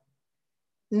structure,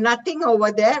 nothing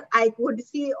over there. I could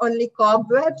see only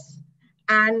cobwebs.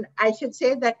 And I should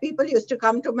say that people used to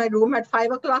come to my room at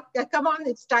 5 o'clock. Come on,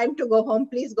 it's time to go home.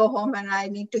 Please go home. And I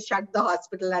need to shut the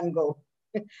hospital and go.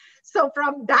 So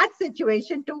from that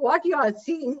situation to what you are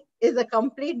seeing is a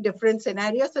complete different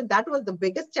scenario. So that was the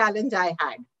biggest challenge I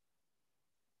had.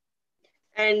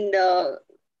 And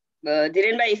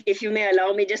Dhiren Bhai, if you may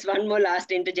allow me just one more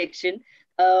last interjection.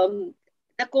 The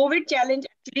COVID challenge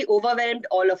actually overwhelmed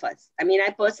all of us. I mean,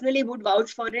 I personally would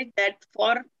vouch for it that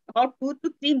for about 2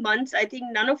 to 3 months, I think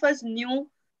none of us knew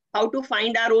how to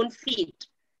find our own feet.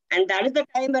 And that is the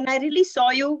time when I really saw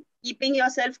you keeping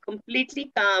yourself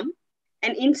completely calm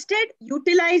and instead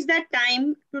utilize that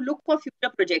time to look for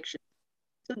future projections.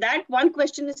 So that one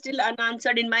question is still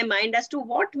unanswered in my mind as to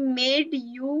what made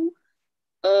you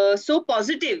so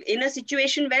positive in a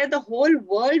situation where the whole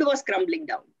world was crumbling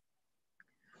down.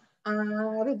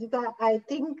 Rajita, I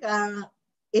think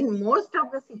in most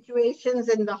of the situations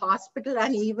in the hospital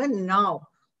and even now,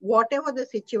 whatever the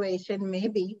situation may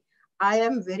be, I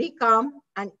am very calm.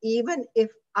 And even if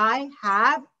I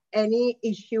have any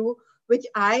issue which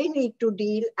I need to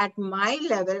deal at my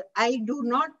level, I do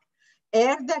not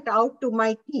air that out to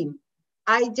my team.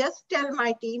 I just tell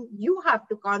my team, you have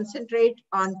to concentrate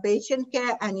on patient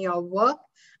care and your work,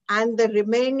 and the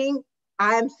remaining,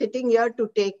 I am sitting here to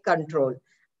take control.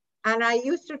 And I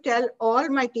used to tell all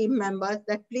my team members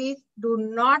that please do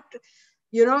not,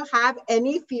 have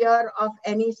any fear of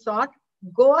any sort.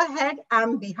 Go ahead,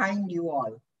 I'm behind you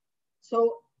all.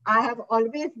 So I have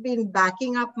always been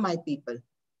backing up my people.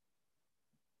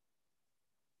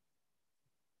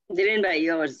 Dhiren Bhai,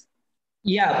 yours.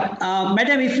 Yeah,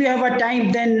 madam, if you have a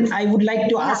time, then I would like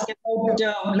to ask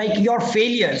about like your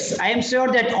failures. I am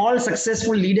sure that all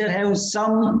successful leaders have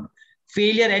some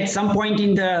failure at some point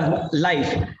in the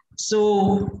life.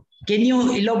 So can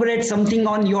you elaborate something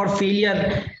on your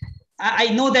failure? I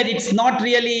know that it's not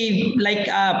really like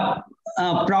a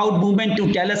proud moment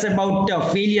to tell us about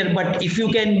failure, but if you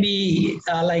can be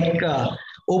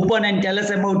open and tell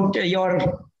us about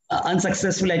your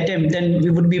unsuccessful attempt, then we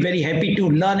would be very happy to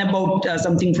learn about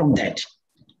something from that.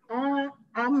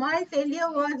 My failure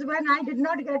was when I did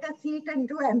not get a seat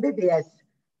into MBBS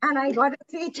and I got a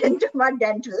seat into my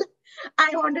dental.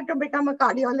 I wanted to become a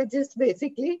cardiologist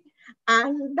basically.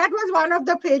 And that was one of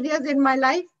the failures in my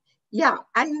life. Yeah.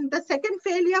 And the second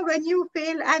failure when you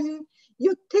fail and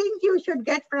you think you should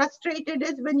get frustrated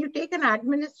is when you take an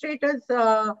administrator's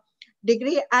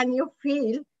degree and you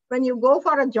feel when you go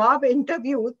for a job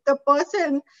interview, the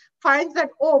person finds that,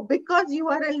 oh, because you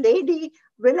are a lady,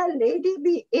 will a lady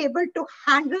be able to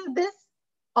handle this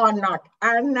or not?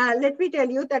 And let me tell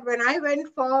you that when I went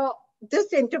for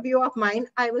this interview of mine,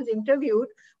 I was interviewed,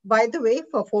 by the way,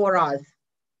 for 4 hours.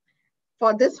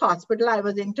 for this hospital. I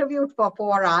was interviewed for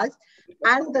 4 hours,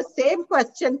 and the same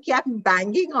question kept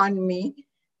banging on me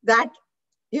that,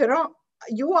 you know,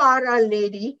 you are a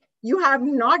lady, you have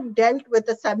not dealt with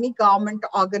a semi-government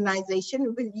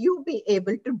organization. Will you be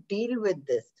able to deal with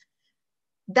this?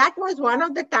 That was one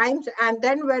of the times. And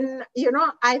then when, you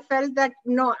know, I felt that,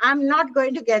 no, I'm not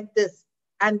going to get this.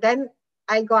 And then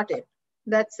I got it.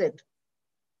 That's it.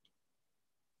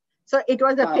 So it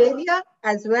was a failure,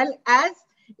 as well as,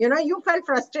 you know, you felt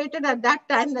frustrated at that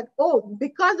time that, oh,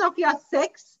 because of your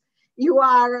sex, you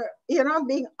are, you know,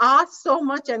 being asked so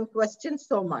much and questioned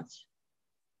so much.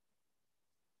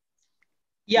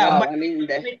 Yeah, Wow, but I mean,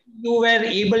 you were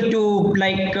able to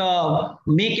like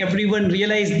make everyone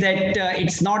realize that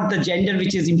it's not the gender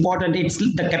which is important, it's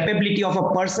the capability of a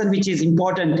person which is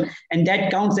important, and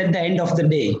that counts at the end of the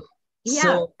day. Yeah,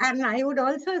 so, and I would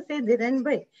also say, Dhiren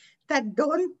bhai, that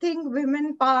don't think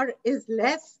women power is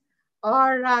less,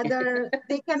 or rather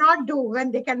they cannot do.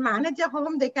 When they can manage a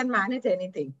home, they can manage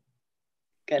anything.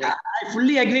 Correct. I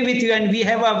fully agree with you, and we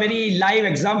have a very live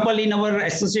example in our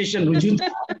association, Rujuta.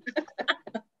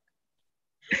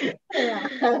 Yeah.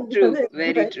 True,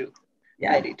 very true.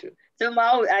 Yeah. Very true. So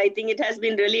Mao, I think it has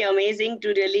been really amazing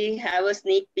to really have a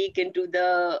sneak peek into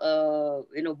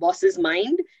the boss's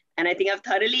mind, and I think I've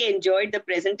thoroughly enjoyed the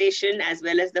presentation as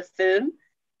well as the film.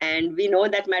 And we know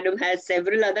that Madam has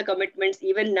several other commitments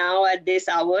even now at this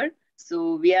hour.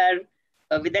 So we are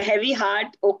with a heavy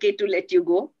heart okay to let you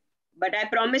go. But I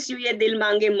promise you, ye dil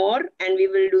mange more, and we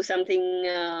will do something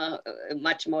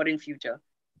much more in future.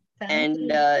 And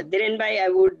Dhiren bhai, I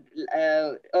would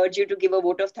urge you to give a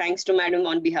vote of thanks to Madam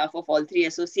on behalf of all 3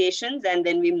 associations, and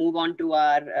then we move on to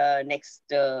our next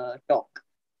talk.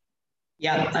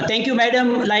 Yeah, thank you,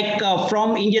 Madam. Like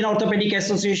from Indian Orthopaedic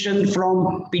Association,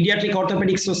 from Paediatric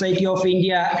Orthopaedic Society of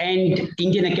India, and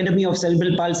Indian Academy of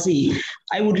Cerebral Palsy,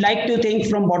 I would like to thank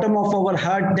from bottom of our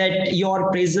heart that your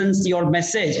presence, your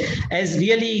message has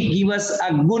really given us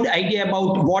a good idea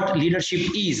about what leadership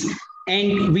is.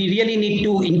 And we really need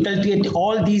to inculcate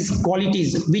all these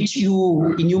qualities which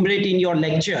you enumerate in your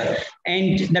lecture.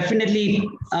 And definitely,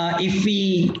 if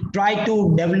we try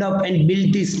to develop and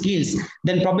build these skills,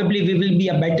 then probably we will be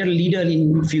a better leader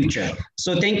in future.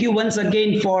 So thank you once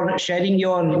again for sharing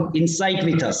your insight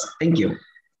with us. Thank you.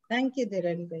 Thank you,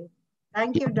 Dhiren bhai.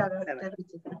 Thank you, Dr.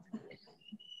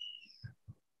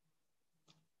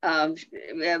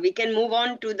 Ruchita. We can move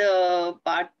on to the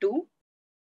part 2.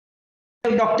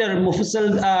 Dr.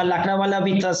 Muffazal Lakdawala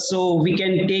with us, so we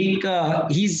can take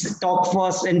his talk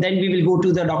first, and then we will go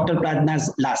to the Dr.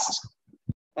 Prajna's last.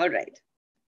 All right.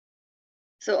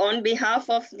 So on behalf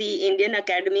of the Indian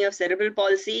Academy of Cerebral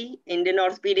Palsy, Indian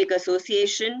Orthopaedic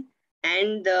Association,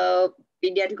 and the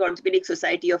Paediatric Orthopaedic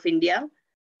Society of India,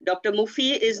 Dr.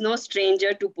 Muffi is no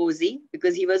stranger to POSI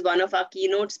because he was one of our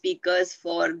keynote speakers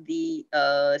for the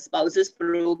spouses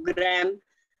program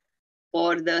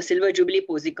for the Silver Jubilee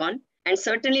POSICon. And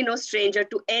certainly no stranger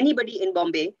to anybody in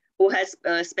Bombay who has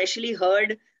especially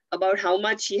heard about how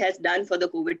much he has done for the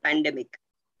COVID pandemic.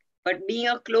 But being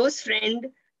a close friend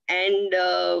and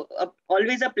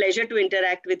always a pleasure to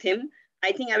interact with him,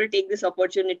 I think I will take this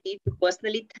opportunity to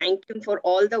personally thank him for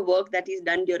all the work that he's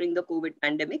done during the COVID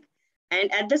pandemic.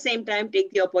 And at the same time,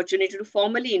 take the opportunity to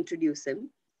formally introduce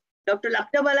him. Dr.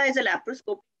 Lakdawala is a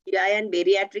laparoscopic GI and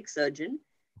bariatric surgeon.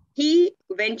 He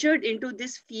ventured into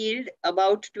this field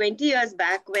about 20 years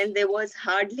back when there was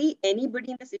hardly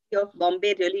anybody in the city of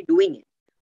Bombay really doing it.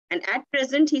 And at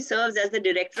present, he serves as the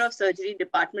Director of Surgery,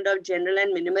 Department of General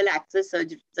and Minimal Access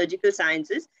Surgical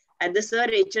Sciences at the Sir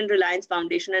H.N. Reliance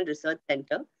Foundation and Research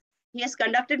Center. He has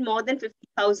conducted more than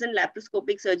 50,000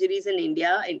 laparoscopic surgeries in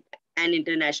India and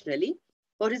internationally.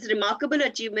 For his remarkable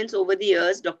achievements over the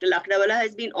years, Dr. Lakdawala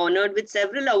has been honored with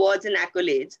several awards and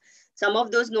accolades. Some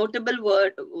of those notable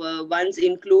ones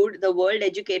include the World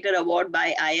Educator Award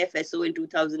by IFSO in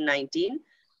 2019,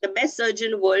 the Best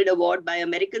Surgeon World Award by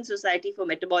American Society for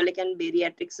Metabolic and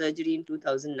Bariatric Surgery in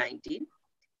 2019.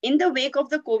 In the wake of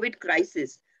the COVID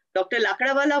crisis, Dr.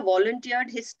 Lakdawala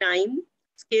volunteered his time,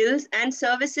 skills, and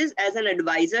services as an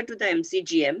advisor to the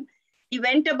MCGM. He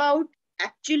went about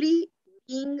actually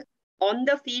being on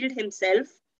the field himself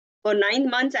for 9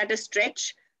 months at a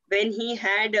stretch when he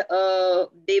had a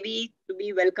baby to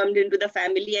be welcomed into the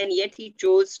family, and yet he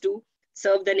chose to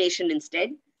serve the nation instead.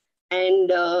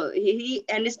 And he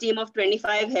and his team of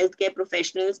 25 healthcare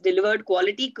professionals delivered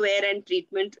quality care and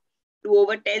treatment to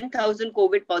over 10,000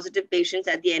 COVID positive patients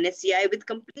at the NSCI with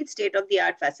complete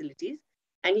state-of-the-art facilities.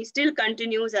 And he still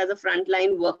continues as a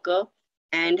frontline worker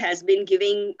and has been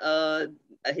giving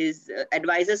his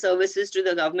advisor services to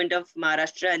the government of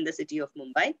Maharashtra and the city of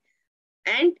Mumbai.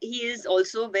 And he is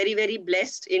also very, very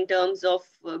blessed in terms of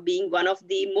being one of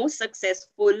the most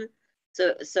successful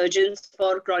surgeons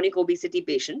for chronic obesity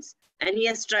patients. And he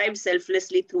has strived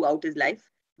selflessly throughout his life.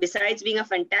 Besides being a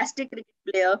fantastic cricket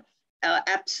player,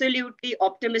 absolutely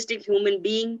optimistic human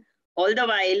being, all the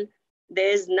while,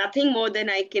 there's nothing more than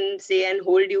I can say and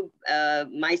hold you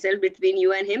myself between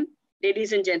you and him.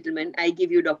 Ladies and gentlemen, I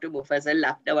give you Dr. Muffazal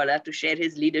Lakdawala to share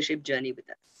his leadership journey with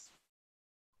us.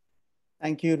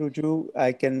 Thank you, Ruju.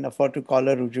 I can afford to call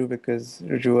her Ruju because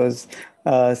Ruju was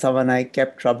someone I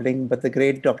kept troubling, but the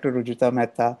great Dr. Rujita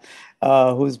Mehta,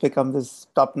 who's become this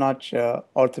top-notch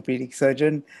orthopedic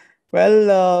surgeon.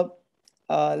 Well,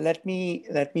 let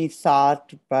me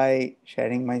start by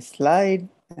sharing my slide,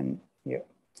 and here,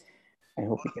 I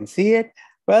hope you can see it.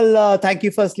 Well, thank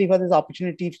you firstly for this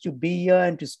opportunity to be here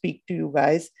and to speak to you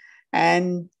guys.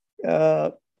 And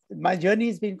my journey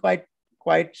has been quite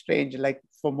strange, like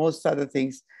for most other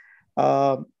things.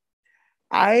 For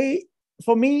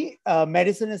me,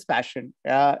 medicine is passion.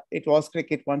 It was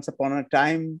cricket once upon a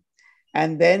time,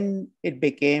 and then it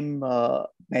became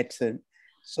medicine.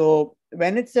 So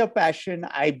when it's your passion,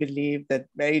 I believe that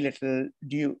very little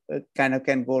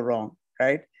can go wrong,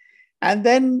 right? And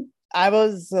then I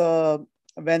was,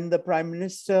 when the Prime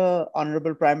Minister,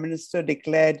 Honorable Prime Minister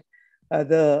declared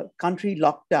the country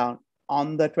lockdown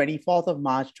on the 24th of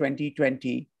March,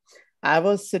 2020, I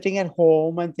was sitting at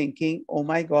home and thinking, oh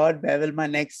my God, where will my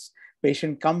next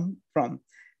patient come from?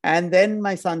 And then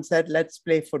my son said, let's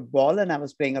play football. And I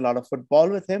was playing a lot of football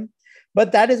with him.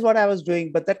 But that is what I was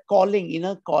doing. But that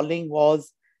inner calling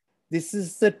was, this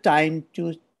is the time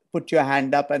to put your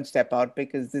hand up and step out,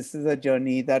 because this is a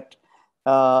journey that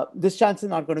this chance is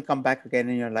not going to come back again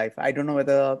in your life. I don't know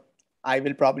whether I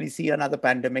will probably see another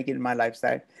pandemic in my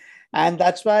lifetime. And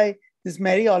that's why this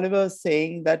Mary Oliver is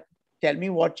saying that, tell me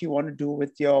what you want to do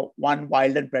with your one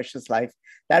wild and precious life.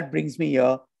 That brings me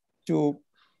here to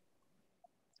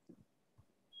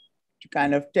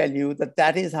kind of tell you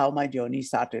that is how my journey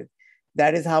started.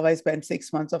 That is how I spent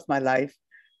 6 months of my life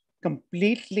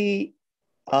completely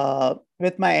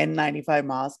with my N95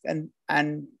 mask.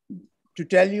 And to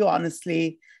tell you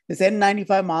honestly, this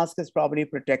N95 mask has probably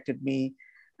protected me.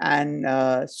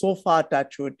 And so far,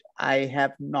 touch wood, I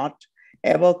have not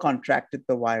ever contracted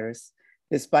the virus,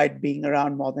 despite being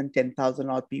around more than 10,000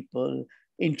 odd people,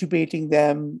 intubating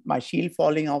them, my shield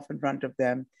falling off in front of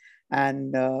them.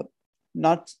 And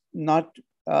not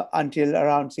until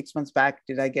around 6 months back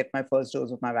did I get my first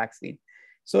dose of my vaccine.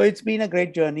 So it's been a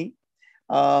great journey,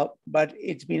 but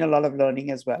it's been a lot of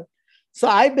learning as well. So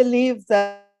I believe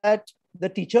that the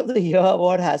Teacher of the Year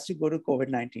award has to go to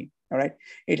COVID-19, all right?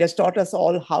 It has taught us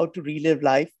all how to relive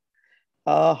life,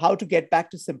 how to get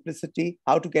back to simplicity,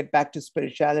 how to get back to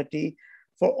spirituality.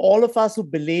 For all of us who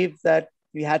believe that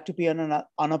we had to be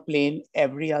on a plane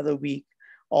every other week,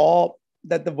 or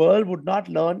that the world would not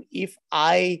learn if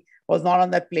I was not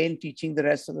on that plane teaching the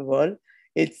rest of the world,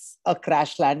 it's a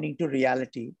crash landing to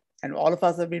reality. And all of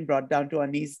us have been brought down to our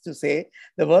knees to say,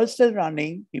 the world's still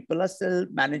running, people are still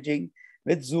managing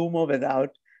with Zoom or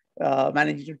without,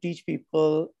 managing to teach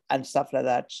people and stuff like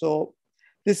that. So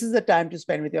this is the time to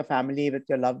spend with your family, with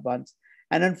your loved ones.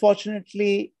 And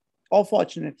unfortunately, or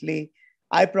fortunately,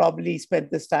 I probably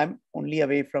spent this time only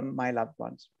away from my loved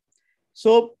ones.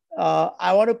 So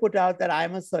I want to put out that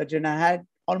I'm a surgeon. I had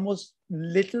almost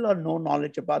little or no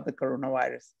knowledge about the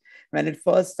coronavirus when it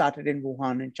first started in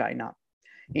Wuhan in China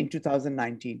in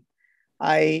 2019.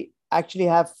 I actually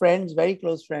have friends, very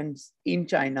close friends in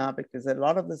China, because a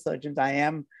lot of the surgeons, I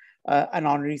am an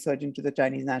honorary surgeon to the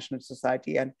Chinese National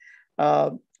Society. And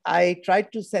I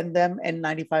tried to send them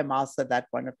N95 masks at that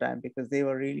point of time because they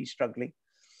were really struggling.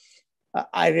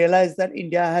 I realized that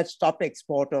India had stopped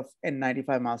export of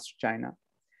N95 masks to China.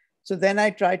 So then I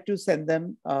tried to send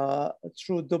them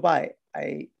through Dubai.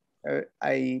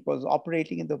 I was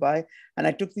operating in Dubai and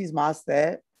I took these masks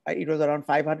there. It was around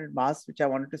 500 masks, which I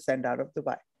wanted to send out of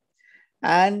Dubai.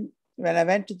 And when I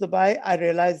went to Dubai, I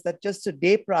realized that just a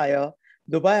day prior,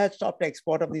 Dubai had stopped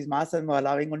export of these masks and were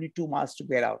allowing only 2 masks to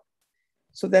get out.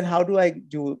 So then how do I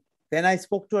do? Then I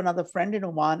spoke to another friend in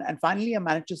Oman, and finally I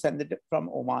managed to send it from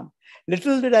Oman.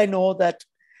 Little did I know that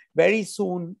very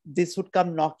soon this would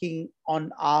come knocking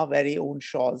on our very own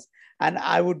shores, and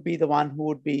I would be the one who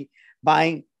would be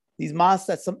buying these masks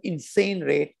at some insane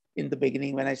rate in the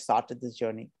beginning when I started this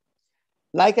journey.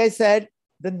 Like I said,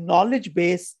 the knowledge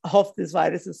base of this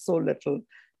virus is so little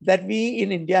that we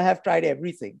in India have tried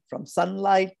everything, from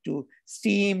sunlight to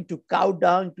steam to cow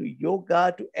dung to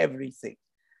yoga to everything.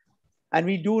 And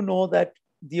we do know that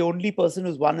the only person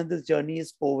who's won in this journey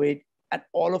is COVID, and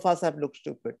all of us have looked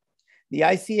stupid. The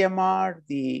ICMR,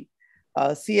 the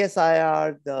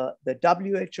CSIR,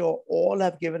 the WHO, all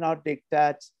have given out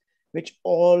diktats, which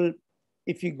all,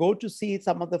 if you go to see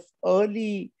some of the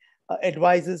early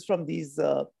advices from these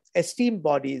esteemed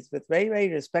bodies with very, very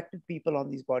respected people on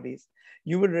these bodies,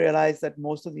 you will realize that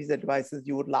most of these advices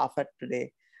you would laugh at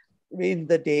today in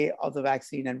the day of the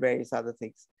vaccine and various other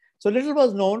things. So little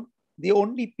was known. The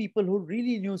only people who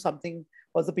really knew something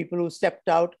was the people who stepped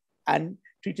out and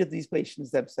treated these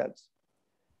patients themselves.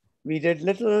 We did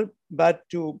little, but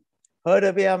to herd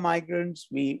away our migrants,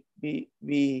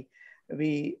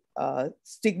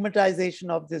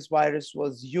 stigmatization of this virus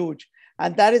was huge.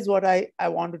 And that is what I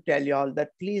want to tell you all,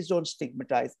 that please don't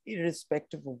stigmatize,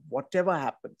 irrespective of whatever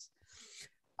happens.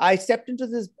 I stepped into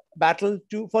this battle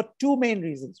for two main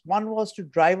reasons. One was to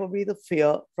drive away the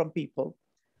fear from people.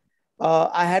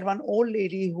 I had one old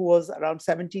lady who was around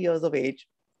 70 years of age.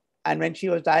 And when she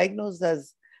was diagnosed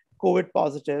as COVID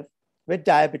positive with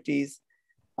diabetes,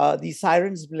 the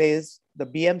sirens blazed, the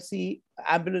BMC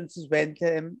ambulances went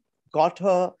in, got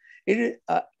her,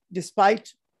 despite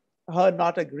her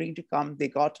not agreeing to come, they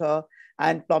got her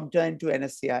and plumped her into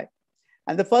NSCI.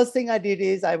 And the first thing I did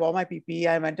is I wore my PPE,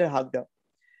 I went and hugged her.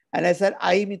 And I said,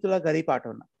 Ai mitula gari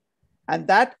patona. And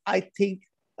that, I think,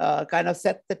 kind of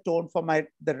set the tone for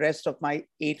the rest of my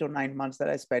 8 or 9 months that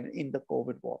I spent in the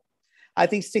COVID war. I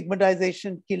think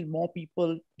stigmatization killed more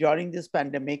people during this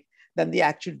pandemic than the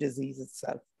actual disease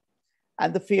itself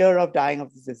and the fear of dying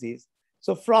of this disease.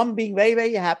 So from being very,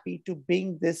 very happy to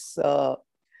being this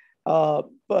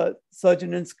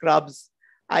surgeon in scrubs,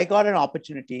 I got an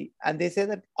opportunity. And they say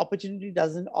that opportunity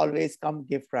doesn't always come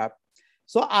gift wrap.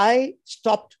 So I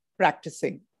stopped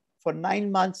practicing. For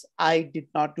 9 months, I did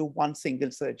not do one single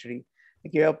surgery. I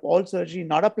gave up all surgery,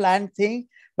 not a planned thing,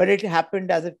 but it happened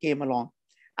as it came along.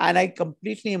 And I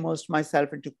completely immersed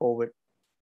myself into COVID.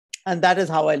 And that is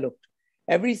how I looked.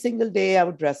 Every single day I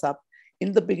would dress up.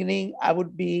 In the beginning, I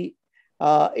would be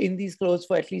in these clothes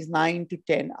for at least 9 to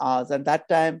 10 hours. And that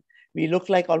time, we looked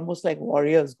like almost like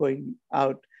warriors going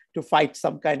out to fight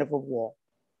some kind of a war.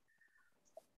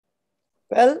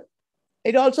 Well,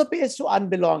 it also pays to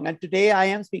unbelong. And today I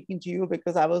am speaking to you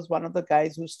because I was one of the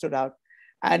guys who stood out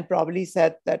and probably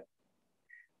said that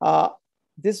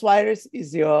this virus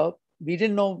is here. We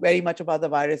didn't know very much about the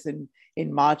virus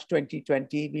in March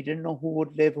 2020. We didn't know who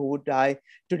would live, who would die.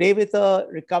 Today, with a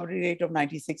recovery rate of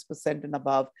 96% and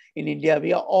above in India,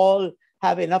 we all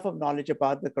have enough of knowledge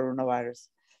about the coronavirus.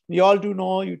 We all do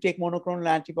know you take monoclonal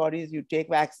antibodies, you take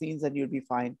vaccines, and you'll be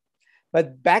fine.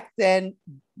 But back then,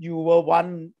 you were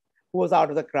one who was out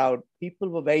of the crowd. People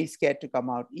were very scared to come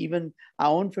out. Even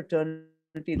our own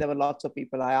fraternity, there were lots of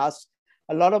people. I asked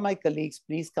a lot of my colleagues,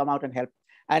 please come out and help.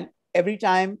 And every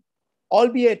time,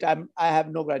 albeit I have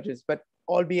no grudges, but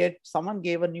albeit someone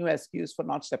gave a new excuse for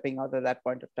not stepping out at that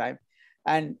point of time.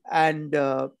 And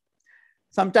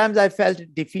sometimes I felt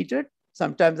defeated.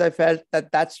 Sometimes I felt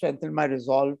that strengthened my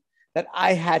resolve, that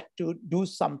I had to do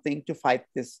something to fight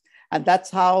this. And that's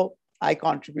how I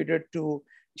contributed to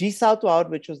G South Ward,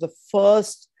 which was the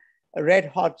first red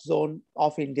hot zone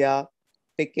of India,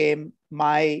 became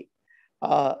my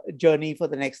journey for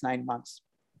the next 9 months.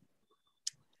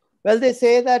 Well, they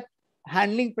say that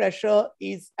handling pressure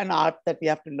is an art that we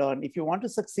have to learn. If you want to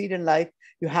succeed in life,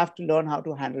 you have to learn how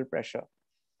to handle pressure.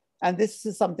 And this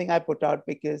is something I put out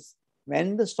because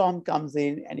when the storm comes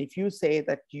in, and if you say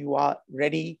that you are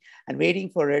ready and waiting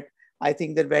for it, I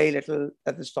think that very little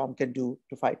that the storm can do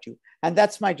to fight you. And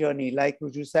that's my journey. Like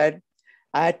Ruju said,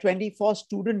 I had 24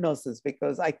 student nurses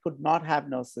because I could not have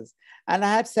nurses. And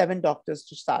I had 7 doctors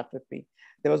to start with me.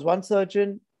 There was 1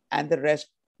 surgeon and the rest,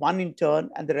 1 intern,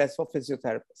 and the rest were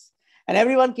physiotherapists. And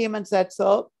everyone came and said,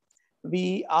 sir,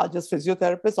 we are just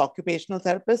physiotherapists, occupational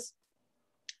therapists.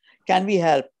 Can we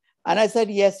help? And I said,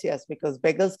 yes, because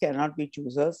beggars cannot be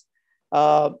choosers.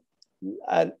 I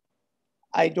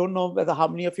don't know whether how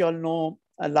many of you all know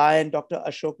Lion, Dr.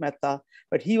 Ashok Mehta,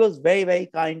 but he was very, very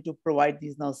kind to provide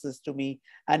these nurses to me.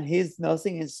 And his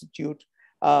nursing institute,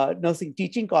 nursing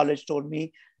teaching college told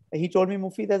me,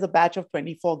 Mufi, there's a batch of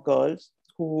 24 girls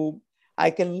who I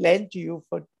can lend to you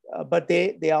for, but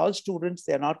they are all students.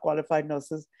 They're not qualified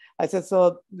nurses. I said,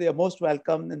 so they're most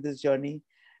welcome in this journey.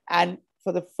 And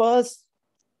for the first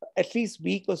at least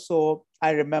week or so,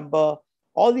 I remember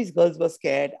all these girls were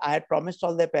scared. I had promised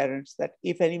all their parents that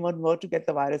if anyone were to get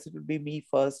the virus, it would be me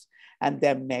first and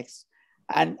them next.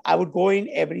 And I would go in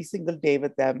every single day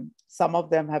with them. Some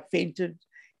of them have fainted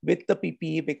with the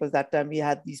PPE because that time we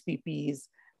had these PPEs,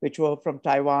 which were from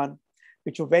Taiwan,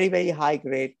 which were very, very high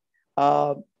grade.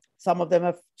 Some of them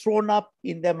have thrown up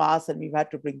in their masks and we've had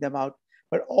to bring them out.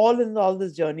 But all in all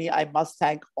this journey, I must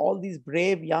thank all these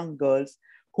brave young girls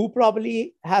who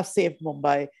probably have saved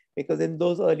Mumbai, because in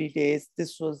those early days,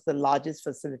 this was the largest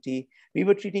facility. We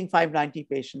were treating 590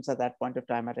 patients at that point of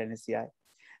time at NSCI.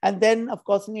 And then, of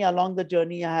course, along the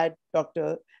journey, I had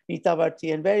Dr. Neeta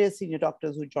Varti and various senior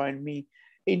doctors who joined me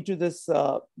into this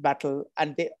battle,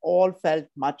 and they all felt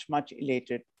much, much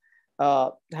elated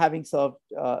having served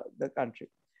the country.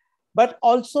 But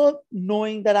also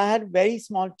knowing that I had a very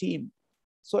small team.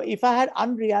 So if I had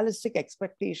unrealistic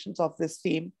expectations of this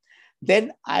team,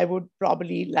 then I would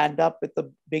probably land up with a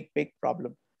big, big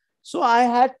problem. So I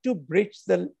had to bridge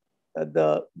the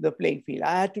playing field.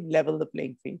 I had to level the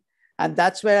playing field. And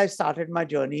that's where I started my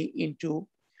journey into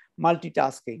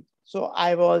multitasking. So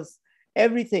I was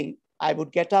everything. I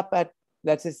would get up at,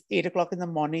 let's say, 8 o'clock in the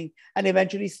morning and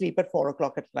eventually sleep at 4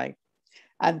 o'clock at night.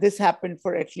 And this happened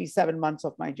for at least 7 months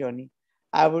of my journey.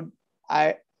 I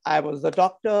was the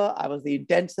doctor, I was the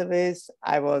intensivist,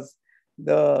 I was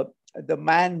the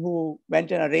man who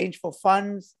went and arranged for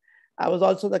funds. I was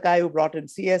also the guy who brought in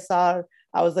CSR.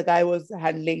 I was the guy who was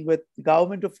handling with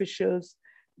government officials.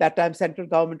 That time, central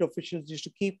government officials used to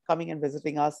keep coming and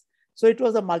visiting us. So it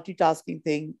was a multitasking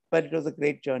thing, but it was a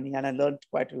great journey and I learned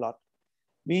quite a lot.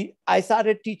 I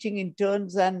started teaching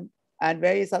interns and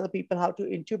various other people how to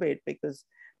intubate, because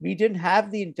we didn't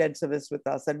have the intensivists with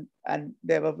us, and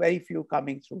there were very few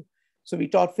coming through. So we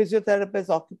taught physiotherapists,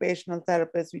 occupational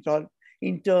therapists, we taught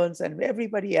interns and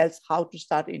everybody else how to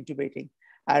start intubating.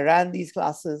 I ran these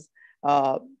classes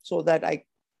so that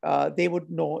they would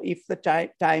know if the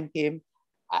time came,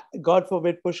 God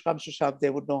forbid, push comes to shove,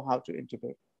 they would know how to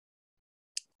intubate.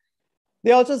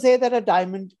 They also say that a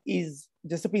diamond is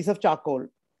just a piece of charcoal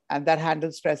and that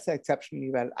handles stress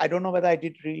exceptionally well. I don't know whether I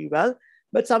did really well,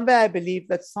 but somewhere I believe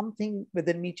that something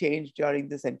within me changed during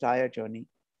this entire journey.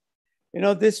 You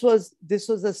know, this was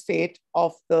the state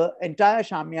of the entire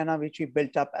Shamiana which we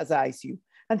built up as an ICU.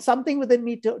 And something within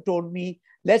me told me,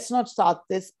 let's not start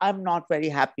this. I'm not very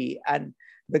happy. And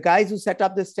the guys who set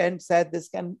up this tent said this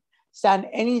can stand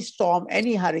any storm,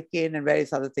 any hurricane, and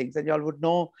various other things. And y'all would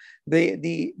know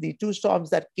the two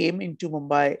storms that came into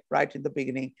Mumbai right in the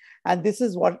beginning. And this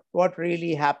is what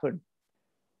really happened.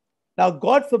 Now,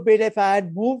 God forbid, if I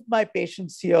had moved my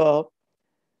patients here,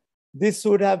 this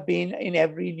would have been in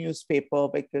every newspaper,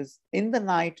 because in the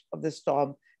night of the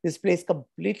storm, this place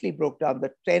completely broke down.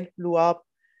 The tent blew up.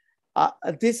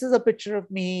 This is a picture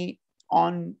of me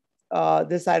on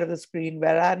this side of the screen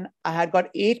where I had got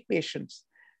 8 patients.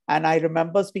 And I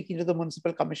remember speaking to the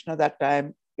municipal commissioner that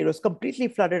time. It was completely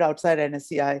flooded outside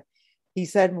NSCI. He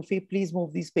said, Mufi, please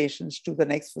move these patients to the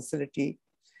next facility.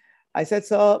 I said,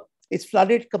 sir, it's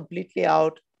flooded completely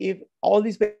out. If all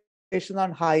these patients are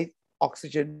on high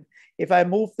oxygen, if I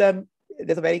move them,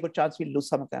 there's a very good chance we'll lose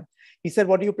some of them. He said,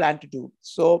 what do you plan to do?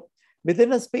 So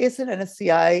within a space in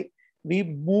NSCI, we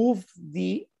moved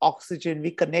the oxygen.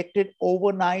 We connected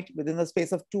overnight. Within the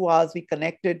space of 2 hours, we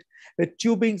connected with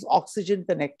tubings, oxygen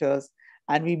connectors,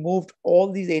 and we moved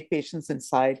all these 8 patients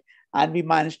inside, and we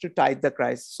managed to tide the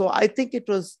crisis. So I think it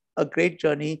was a great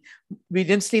journey. We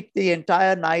didn't sleep the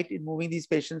entire night in moving these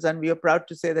patients, and we are proud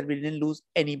to say that we didn't lose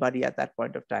anybody at that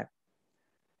point of time.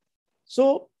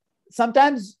 So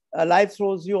sometimes life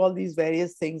throws you all these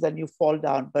various things and you fall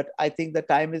down, but I think the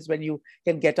time is when you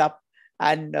can get up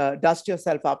and dust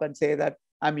yourself up and say that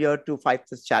I'm here to fight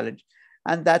this challenge.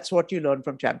 And that's what you learn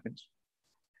from champions.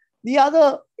 The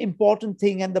other important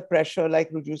thing, and the pressure,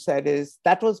 like Ruju said, is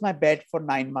that was my bed for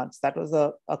 9 months. That was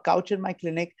a couch in my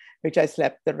clinic, which I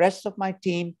slept. The rest of my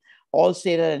team all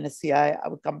stayed at NSCI. I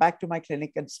would come back to my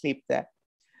clinic and sleep there.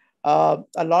 A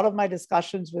lot of my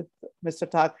discussions with Mr.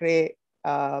 Thackeray,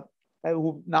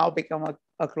 who now become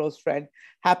a close friend,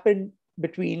 happened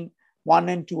between 1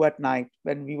 and 2 at night,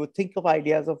 when we would think of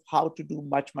ideas of how to do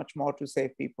much, much more to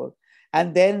save people.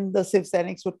 And then the Civ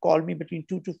Scenics would call me between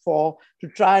 2 to 4 to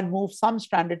try and move some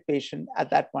stranded patient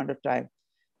at that point of time.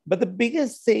 But the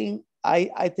biggest thing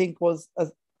I think was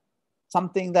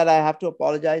something that I have to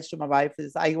apologize to my wife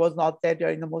is I was not there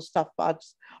during the most tough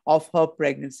parts of her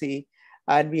pregnancy.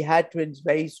 And we had twins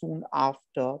very soon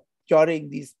after.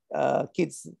 During these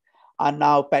kids are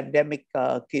now pandemic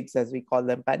kids, as we call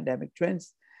them, pandemic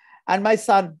twins. And my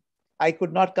son, I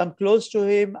could not come close to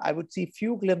him. I would see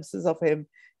few glimpses of him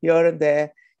here and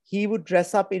there. He would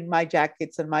dress up in my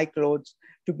jackets and my clothes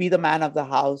to be the man of the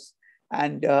house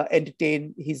and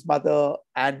entertain his mother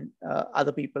and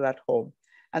other people at home.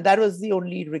 And that was the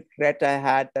only regret I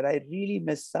had, that I really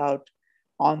missed out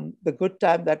on the good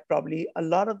time that probably a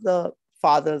lot of the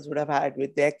fathers would have had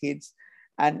with their kids.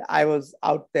 And I was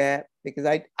out there because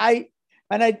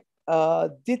when I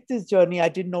did this journey, I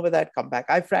didn't know whether I'd come back.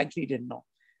 I frankly didn't know.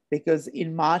 because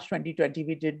in March 2020,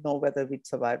 we didn't know whether we'd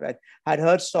survive. I had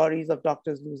heard stories of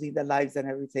doctors losing their lives and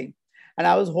everything. And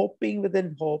I was hoping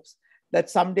within hopes that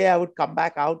someday I would come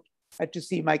back out to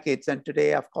see my kids. And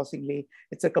today, of course,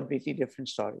 it's a completely different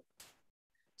story.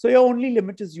 So your only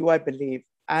limit is you, I believe.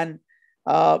 And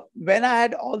when I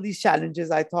had all these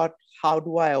challenges, I thought, how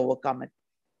do I overcome it?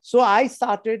 So I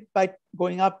started by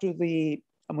going up to the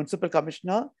municipal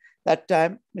commissioner, that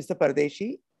time, Mr.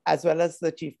 Pardeshi, as well as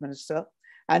the chief minister,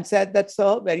 and said that,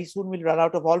 sir, very soon we'll run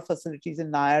out of all facilities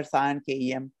in Nair, Sion,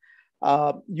 KEM.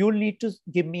 You'll need to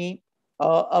give me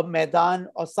a Maidan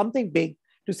or something big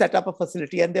to set up a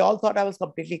facility. And they all thought I was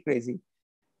completely crazy.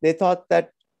 They thought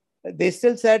that, they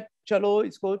still said, chalo,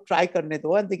 isko try karne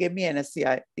do. And they gave me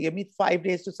NSCI. They gave me 5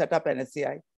 days to set up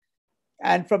NSCI.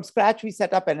 And from scratch, we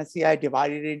set up NSCI,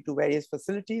 divided it into various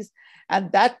facilities.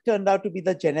 And that turned out to be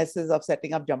the genesis of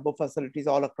setting up jumbo facilities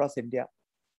all across India.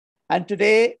 And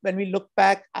today, when we look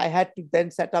back, I had to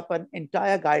then set up an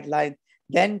entire guideline.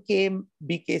 Then came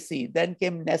BKC, then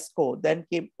came NESCO, then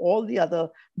came all the other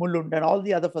Mulund and all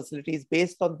the other facilities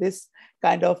based on this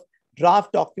kind of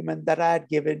draft document that I had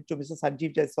given to Mr.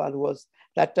 Sanjeev Jaiswal, who was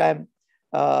that time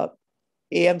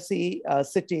AMC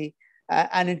city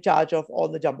and in charge of all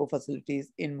the jumbo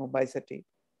facilities in Mumbai city.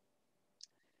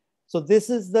 So this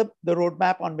is the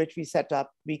roadmap on which we set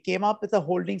up. We came up with a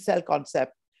holding cell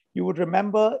concept. You would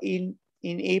remember in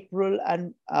April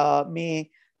and May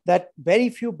that very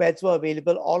few beds were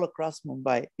available all across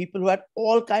Mumbai. People who had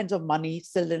all kinds of money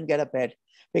still didn't get a bed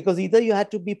because either you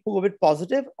had to be COVID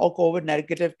positive or COVID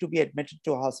negative to be admitted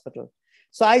to a hospital.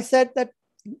 So I said that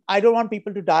I don't want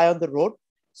people to die on the road.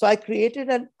 So I created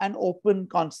an open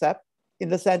concept in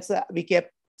the sense that we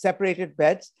kept separated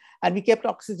beds and we kept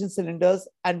oxygen cylinders,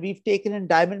 and we've taken in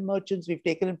diamond merchants, we've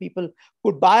taken in people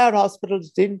who could buy our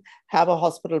hospitals, didn't have a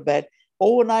hospital bed.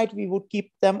 Overnight, we would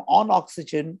keep them on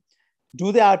oxygen,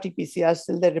 do the RT-PCR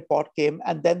till their report came,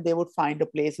 and then they would find a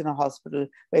place in a hospital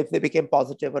if they became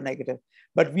positive or negative.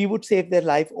 But we would save their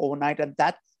life overnight, and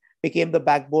that became the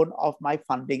backbone of my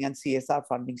funding, and CSR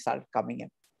funding started coming in.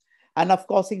 And of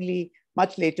course,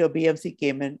 much later, BMC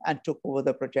came in and took over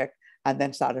the project and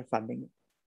then started funding it.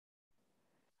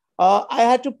 I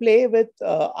had to play with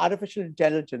artificial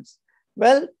intelligence.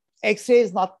 Well, X-ray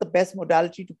is not the best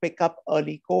modality to pick up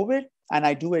early COVID, and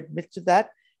I do admit to that.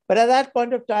 But at that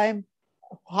point of time,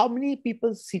 how many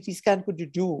people's CT scan could you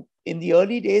do? In the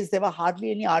early days, there were hardly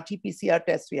any RT-PCR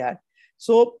tests we had.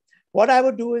 So what I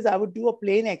would do is I would do a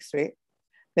plain X-ray.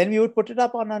 Then we would put it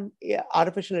up on an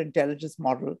artificial intelligence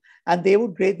model, and they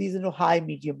would grade these into high,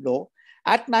 medium, low.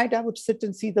 At night, I would sit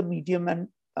and see the medium and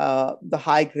the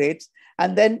high grades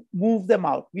and then move them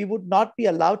out. We would not be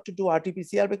allowed to do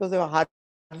RT-PCR because there were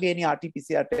hardly any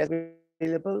RT-PCR tests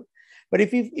available. But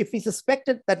if we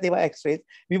suspected that they were X-rays,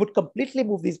 we would completely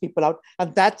move these people out.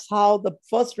 And that's how the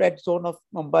first red zone of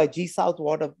Mumbai, G South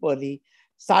ward of Worli,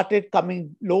 started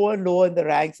coming lower and lower in the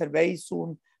ranks, and very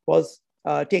soon was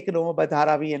taken over by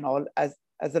Dharavi and all as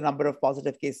the number of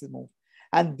positive cases moved.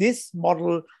 And this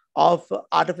model of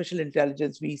artificial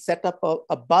intelligence, we set up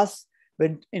a bus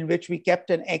in which we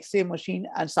kept an X-ray machine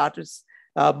and started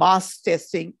mass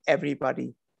testing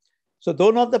everybody. So though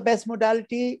not the best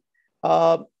modality,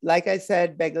 like I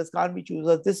said, beggars can't be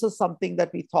choosers. This is something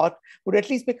that we thought would at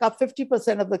least pick up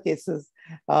 50% of the cases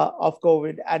of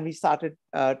COVID, and we started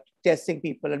testing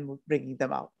people and bringing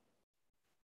them out.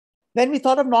 Then we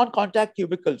thought of non-contact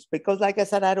cubicles because, like I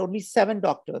said, I had only 7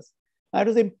 doctors. It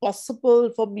was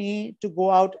impossible for me to go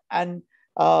out and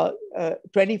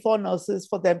 24 nurses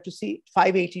for them to see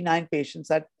 589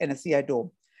 patients at NSCI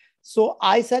Dome. So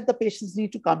I said the patients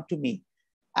need to come to me.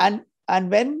 And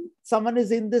when someone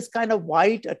is in this kind of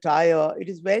white attire, it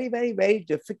is very, very, very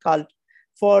difficult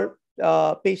for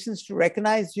patients to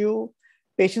recognize you.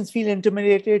 Patients feel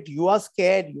intimidated. You are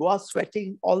scared. You are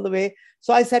sweating all the way.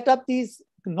 So I set up these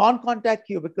non-contact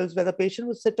cubicles where the patient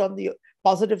would sit on the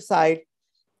positive side.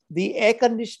 The air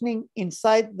conditioning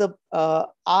inside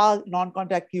our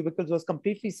non-contact cubicles was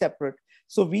completely separate.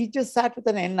 So we just sat with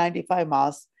an N95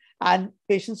 mask, and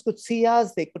patients could see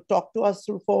us, they could talk to us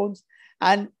through phones,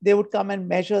 and they would come and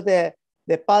measure their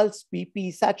pulse,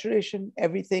 BP, saturation,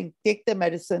 everything, take their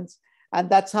medicines. And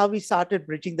that's how we started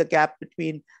bridging the gap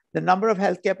between the number of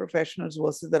healthcare professionals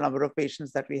versus the number of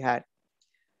patients that we had.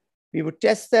 We would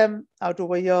test them out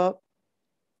over here.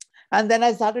 And then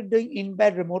I started doing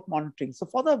in-bed remote monitoring. So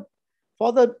for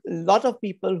the lot of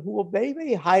people who were very,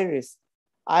 very high risk,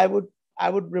 I would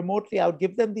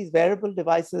give them these wearable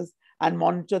devices and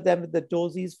monitor them with the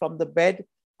doses from the bed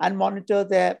and monitor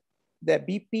their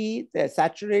BP, their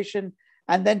saturation,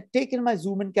 and then take in my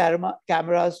zoom in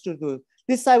cameras to do.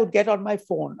 This I would get on my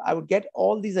phone. I would get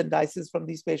all these indices from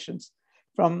these patients,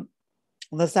 from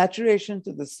the saturation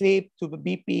to the sleep, to the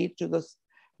BP, to the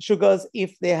sugars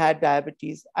if they had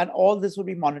diabetes. And all this would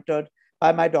be monitored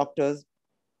by my doctors.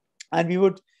 And we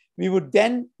would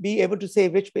then be able to say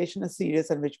which patient is serious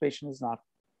and which patient is not.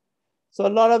 So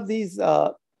a lot of these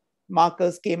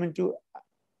markers came into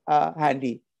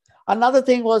handy. Another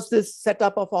thing was this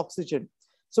setup of oxygen.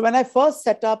 So when I first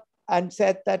set up and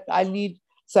said that I need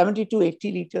 70 to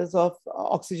 80 liters of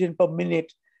oxygen per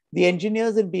minute, the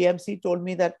engineers in BMC told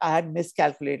me that I had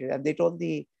miscalculated, and they told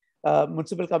the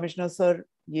municipal commissioner, sir,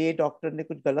 ये doctor ने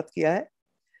कुछ गलत किया है.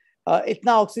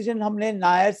 इतना oxygen हमने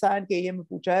Nair sign के ये में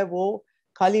पूछा है, वो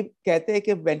खाली कहते हैं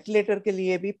कि वेंटिलेटर के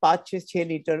लिए भी 5-6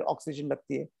 लीटर ऑक्सीजन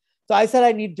लगती है. So I said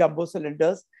I need jumbo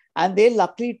cylinders, and they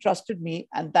luckily trusted me,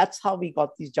 and that's how we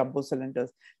got these jumbo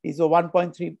cylinders. These were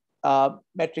 1.3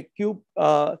 metric cube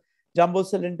jumbo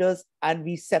cylinders, and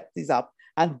we set these up.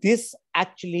 And this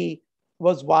actually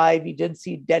was why we didn't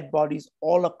see dead bodies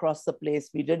all across the place.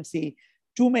 We didn't see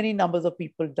too many numbers of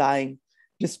people dying,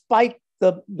 despite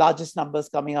the largest numbers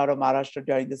coming out of Maharashtra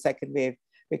during the second wave,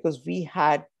 because we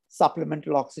had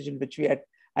supplemental oxygen, which we had,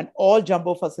 and all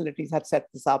jumbo facilities had set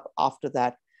this up after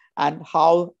that. And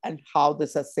how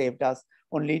this has saved us,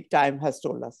 only time has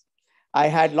told us. I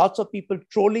had lots of people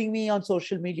trolling me on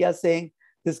social media saying,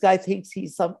 this guy thinks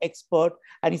he's some expert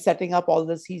and he's setting up all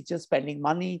this, he's just spending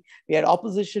money. We had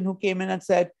opposition who came in and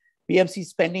said, BMC is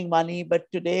spending money, but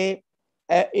today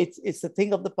it's a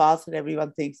thing of the past, and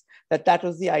everyone thinks that that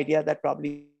was the idea that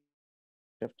probably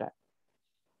of time.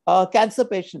 Cancer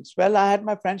patients. Well, I had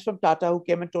my friends from Tata who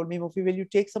came and told me, Mufi, will you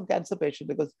take some cancer patient?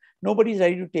 Because nobody's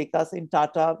ready to take us. In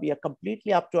Tata, we are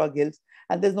completely up to our gills,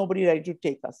 and there's nobody ready to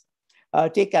take us,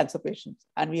 take cancer patients.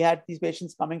 And we had these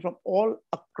patients coming from all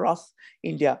across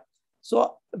India.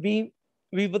 So we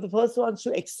were the first ones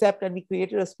to accept, and we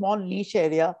created a small niche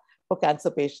area for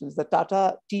cancer patients. The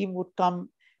Tata team would come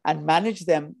and manage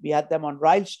them. We had them on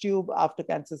Ryle's tube after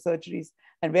cancer surgeries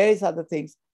and various other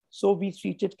things. So we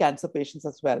treated cancer patients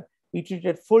as well. We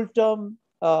treated full-term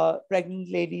pregnant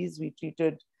ladies. We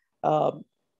treated all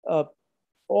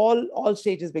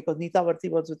stages, because Neeta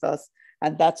Varthi was with us.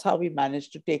 And that's how we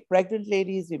managed to take pregnant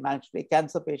ladies. We managed to take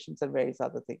cancer patients and various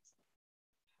other things.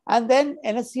 And then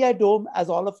NSCI Dome, as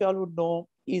all of y'all would know,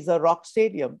 is a rock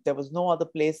stadium. There was no other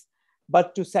place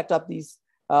but to set up these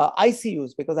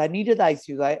ICUs, because I needed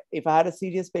ICUs. If I had a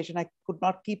serious patient, I could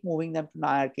not keep moving them to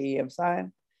Nayar, KEM,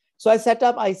 Sion. So I set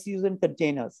up ICUs in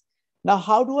containers. Now,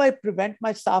 how do I prevent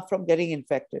my staff from getting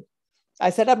infected?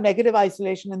 I set up negative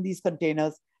isolation in these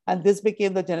containers, and this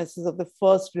became the genesis of the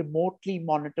first remotely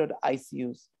monitored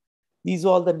ICUs. These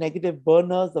were all the negative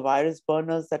burners, the virus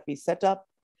burners that we set up.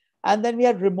 And then we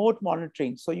had remote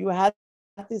monitoring. So you had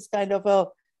this kind of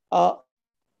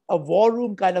a war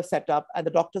room kind of setup, and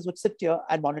the doctors would sit here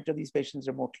and monitor these patients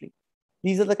remotely.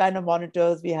 These are the kind of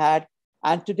monitors we had.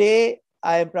 And today,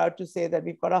 I am proud to say that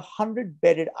we've got a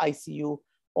 100-bedded ICU,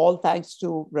 all thanks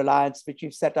to Reliance, which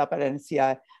we've set up at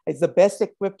NCI. It's the best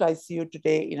equipped ICU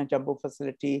today in a jumbo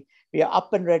facility. We are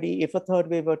up and ready if a third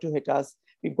wave were to hit us.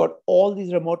 We've got all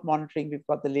these remote monitoring. We've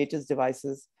got the latest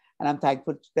devices, and I'm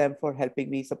thankful to them for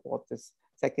helping me support this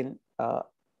second.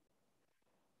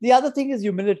 The other thing is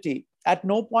humility. At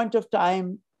no point of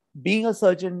time, being a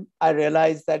surgeon, I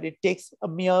realized that it takes a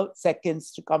mere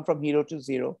seconds to come from hero to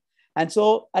zero. And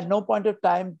so at no point of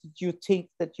time did you think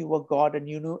that you were God and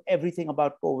you knew everything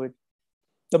about COVID.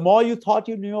 The more you thought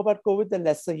you knew about COVID, the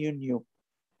lesser you knew.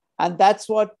 And that's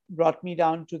what brought me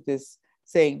down to this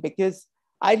saying, because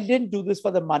I didn't do this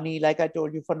for the money. Like I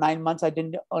told you, for 9 months, I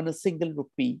didn't earn a single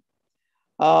rupee.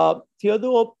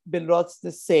 Theodore Bilroth's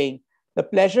this saying, the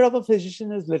pleasure of a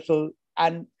physician is little.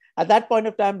 And at that point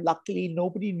of time, luckily,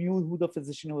 nobody knew who the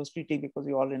physician was treating, because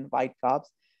we were all in white carbs.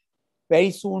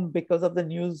 Very soon, because of the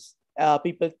news,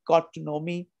 people got to know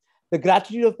me. The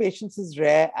gratitude of patients is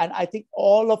rare. And I think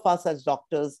all of us as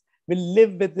doctors will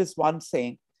live with this one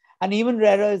saying. And even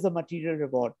rarer is a material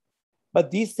reward.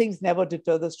 But these things never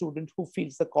deter the student who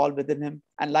feels the call within him.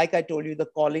 And like I told you, the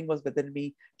calling was within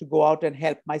me to go out and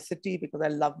help my city, because I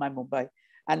love my Mumbai.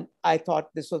 And I thought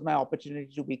this was my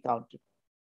opportunity to be counted.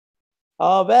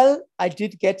 Well, I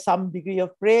did get some degree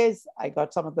of praise. I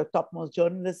got some of the topmost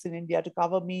journalists in India to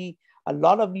cover me. A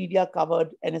lot of media covered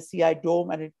NSCI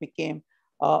Dome, and it became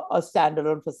a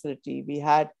standalone facility. We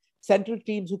had central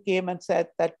teams who came and said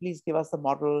that, please give us the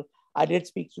model. I did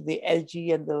speak to the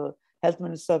LG and the Health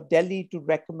Minister of Delhi to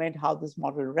recommend how this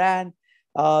model ran.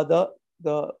 The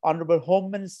Honorable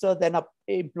Home Minister then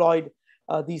employed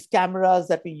these cameras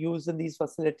that we use in these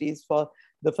facilities for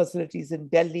the facilities in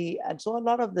Delhi. And so a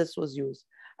lot of this was used.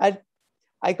 And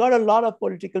I got a lot of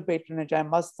political patronage. I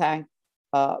must thank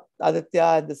Aditya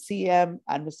and the CM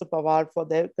and Mr. Pawar for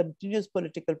their continuous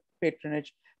political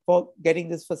patronage for getting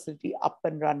this facility up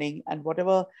and running, and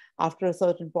whatever after a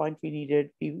certain point we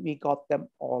needed, we got them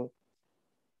all.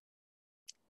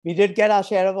 We did get our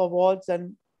share of awards,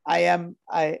 and I'm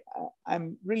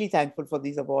really thankful for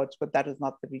these awards, but that is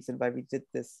not the reason why we did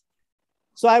this.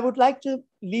 So I would like to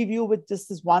leave you with just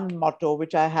this one motto,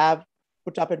 which I have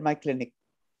put up in my clinic.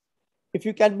 If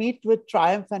you can meet with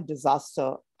triumph and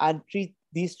disaster and treat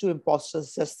these two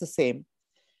imposters just the same,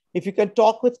 if you can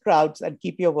talk with crowds and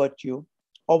keep your virtue,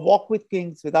 or walk with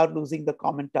kings without losing the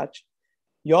common touch,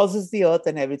 yours is the earth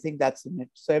and everything that's in it.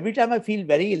 So every time I feel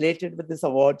very elated with these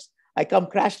awards, I come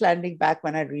crash landing back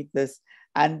when I read this.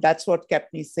 And that's what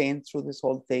kept me sane through this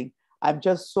whole thing. I'm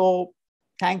just so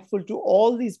thankful to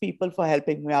all these people for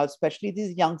helping me out, especially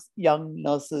these young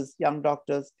nurses, young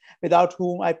doctors, without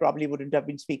whom I probably wouldn't have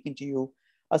been speaking to you.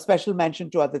 A special mention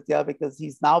to Aditya, because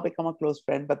he's now become a close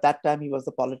friend, but that time he was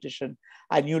a politician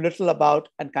I knew little about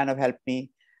and kind of helped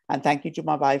me. And thank you to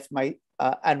my wife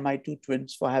and my two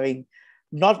twins for having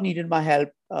not needed my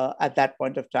help at that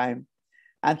point of time.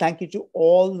 And thank you to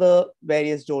all the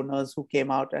various donors who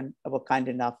came out and were kind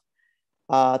enough.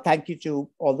 Thank you to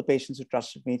all the patients who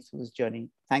trusted me through this journey.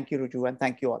 Thank you, Ruju, and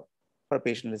thank you all for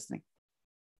patient listening.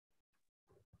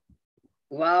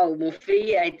 Wow,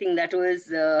 Mufi, I think that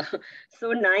was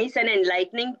so nice and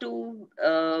enlightening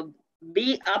to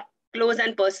be up close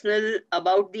and personal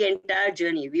about the entire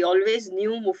journey. We always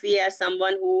knew Mufi as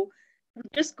someone who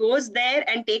just goes there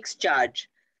and takes charge.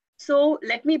 So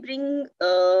let me bring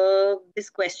this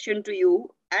question to you.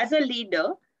 As a leader,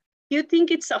 do you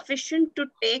think it's sufficient to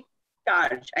take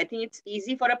charge? I think it's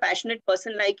easy for a passionate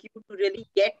person like you to really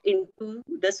get into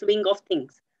the swing of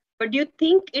things. But do you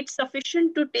think it's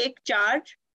sufficient to take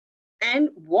charge? And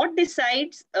what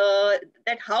decides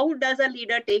that how does a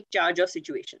leader take charge of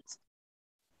situations?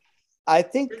 I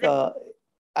think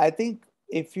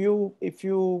if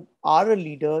you are a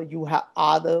leader, you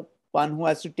are the one who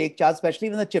has to take charge, especially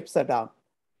when the chips are down,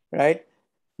 right?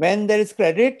 When there is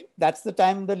credit, that's the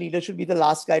time the leader should be the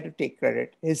last guy to take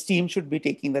credit. His team should be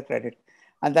taking the credit.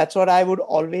 And that's what I would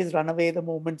always run away the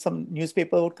moment some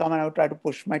newspaper would come and I would try to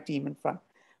push my team in front.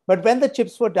 But when the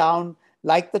chips were down,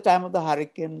 like the time of the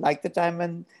hurricane, like the time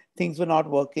when things were not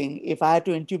working, if I had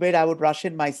to intubate, I would rush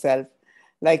in myself.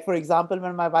 Like, for example,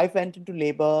 when my wife went into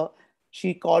labor,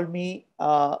 she called me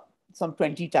some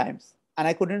 20 times. And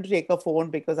I couldn't take a phone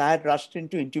because I had rushed in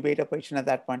to intubate a patient at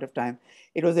that point of time.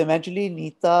 It was eventually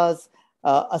Neeta's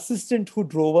assistant who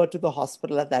drove her to the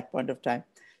hospital at that point of time.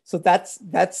 So that's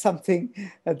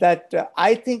something that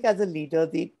I think as a leader,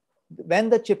 when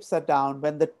the chips are down,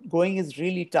 when the going is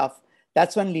really tough,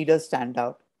 that's when leaders stand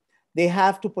out. They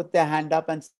have to put their hand up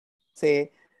and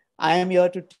say, I am here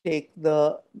to take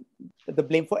the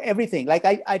blame for everything. Like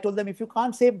I told them, if you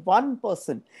can't save one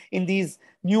person in these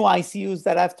new ICUs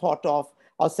that I've thought of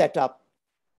or set up,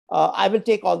 I will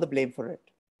take all the blame for it.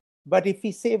 But if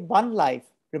we save one life,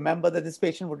 remember that this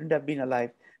patient wouldn't have been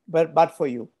alive, but for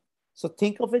you. So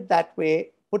think of it that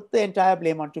way. Put the entire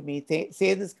blame onto me.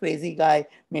 Say this crazy guy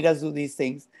made us do these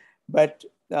things. But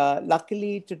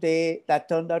luckily today, that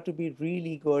turned out to be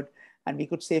really good. And we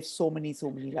could save so many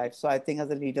lives. So I think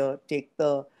as a leader, take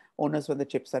the onus when the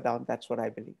chips are down. That's what I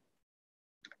believe.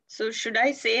 So should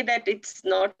I say that it's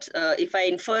not, if I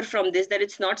infer from this, that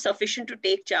it's not sufficient to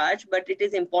take charge, but it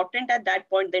is important at that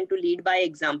point then to lead by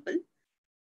example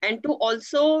and to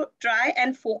also try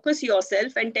and focus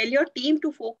yourself and tell your team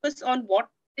to focus on what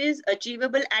is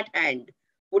achievable at hand.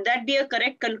 Would that be a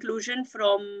correct conclusion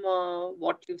from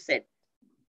what you've said?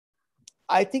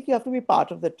 I think you have to be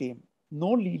part of the team.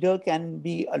 No leader can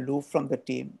be aloof from the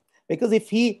team. Because if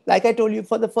he, like I told you,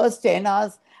 for the first 10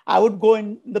 hours, I would go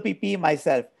in the PPE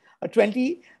myself. A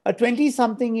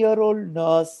 20-something-year-old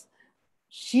nurse,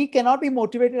 she cannot be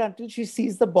motivated until she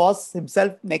sees the boss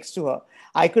himself next to her.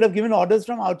 I could have given orders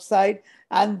from outside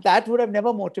and that would have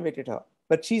never motivated her.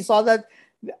 But she saw that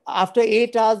after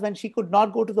 8 hours, when she could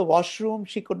not go to the washroom,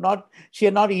 she had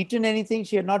not eaten anything,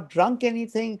 she had not drunk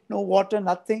anything, no water,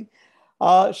 nothing.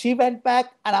 She went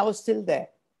back and I was still there.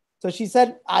 So she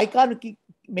said, I can't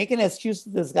make an excuse to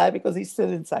this guy because he's still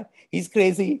inside. He's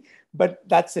crazy, but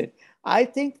that's it. I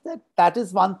think that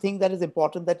is one thing that is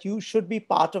important, that you should be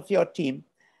part of your team.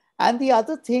 And the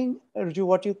other thing, Raju,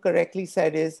 what you correctly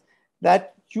said is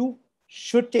that you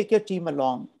should take your team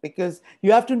along, because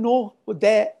you have to know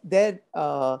their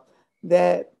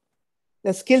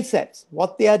skill sets,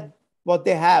 what they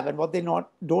have and what they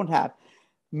don't have.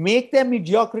 Make their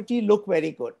mediocrity look very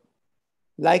good.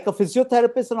 like a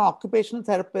physiotherapist and an occupational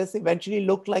therapist eventually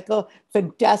look like a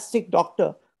fantastic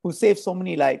doctor who saves so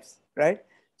many lives, right?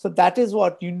 So that is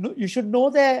what you should know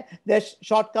their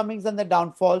shortcomings and their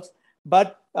downfalls,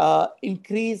 but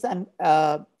increase and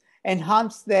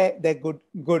enhance their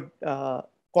good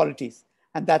qualities.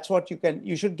 And that's what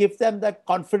you should give them that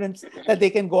confidence that they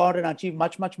can go out and achieve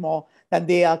much, much more than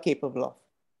they are capable of.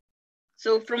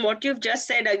 So from what you've just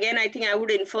said, again, I think I would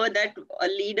infer that a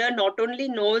leader not only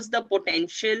knows the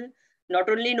potential, not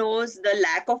only knows the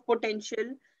lack of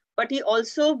potential, but he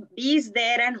also is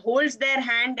there and holds their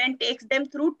hand and takes them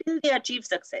through till they achieve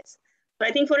success. So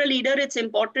I think for a leader, it's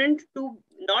important to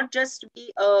not just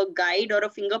be a guide or a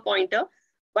finger pointer,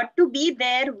 but to be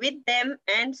there with them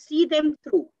and see them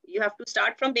through. You have to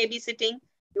start from babysitting.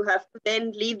 You have to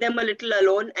then leave them a little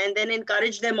alone and then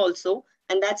encourage them also.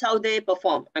 And that's how they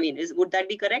perform. I mean, would that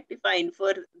be correct if I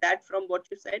infer that from what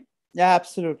you said? Yeah,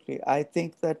 absolutely. I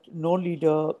think that no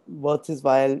leader worth his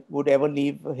while would ever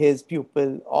leave his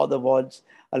pupil or the wards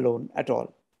alone at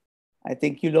all. I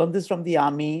think you learn this from the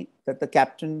army, that the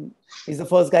captain is the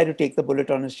first guy to take the bullet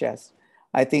on his chest.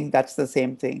 I think that's the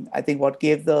same thing. I think what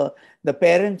gave the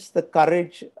parents the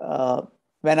courage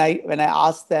when I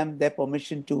asked them their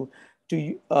permission to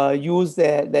use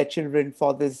their children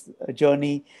for this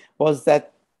journey was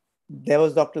that there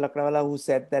was Dr. Lakdawala who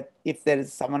said that if there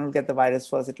is someone who will get the virus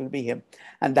first, it will be him.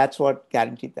 And that's what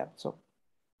guaranteed them. So,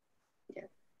 yeah.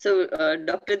 So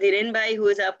Dr. Dhiren Bhai, who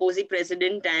is our POSI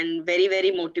president and very,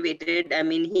 very motivated. I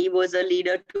mean, he was a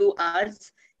leader to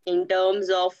us in terms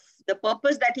of the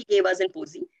purpose that he gave us in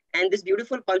POSI and this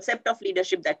beautiful concept of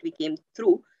leadership that we came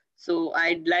through. So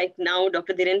I'd like now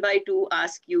Dr. Dhiren Bhai to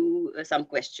ask you some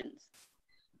questions.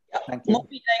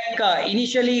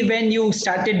 Initially, when you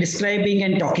started describing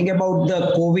and talking about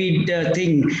the COVID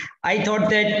thing, I thought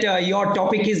that your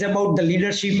topic is about the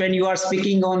leadership and you are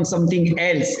speaking on something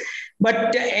else.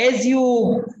 But as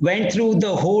you went through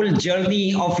the whole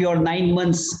journey of your 9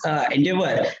 months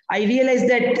endeavor, I realized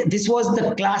that this was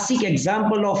the classic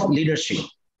example of leadership.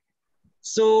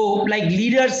 So like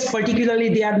leaders, particularly,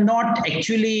 they are not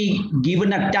actually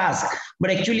given a task,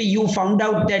 but actually you found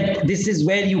out that this is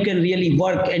where you can really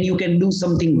work and you can do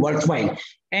something worthwhile.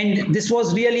 And this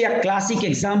was really a classic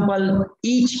example,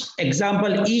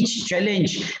 each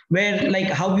challenge where like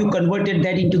how you converted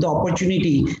that into the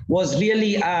opportunity was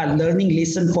really a learning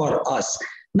lesson for us.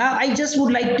 Now, I just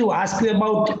would like to ask you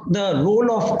about the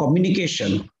role of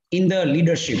communication in the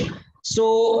leadership.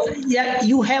 So yeah,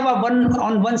 you have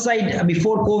on one side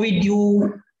before COVID,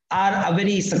 you are a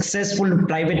very successful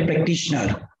private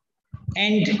practitioner.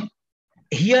 And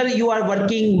here you are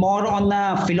working more on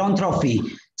the philanthropy.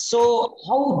 So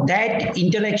how that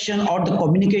interaction or the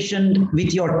communication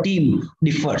with your team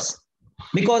differs?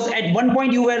 Because at one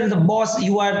point you were the boss,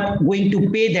 you are going to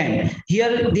pay them.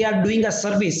 Here they are doing a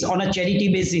service on a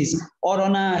charity basis or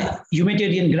on a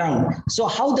humanitarian ground. So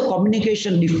how the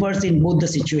communication differs in both the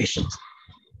situations?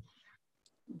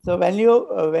 So when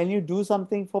you do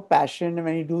something for passion and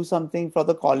when you do something for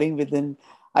the calling within,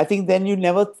 I think then you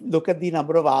never look at the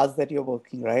number of hours that you're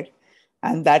working, right?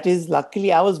 And that is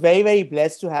luckily, I was very, very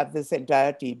blessed to have this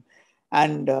entire team.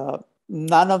 And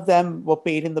none of them were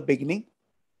paid in the beginning.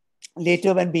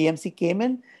 Later, when BMC came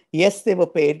in, yes, they were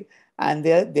paid, and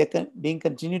they're being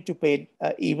continued to pay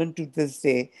even to this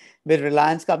day. With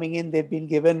Reliance coming in, they've been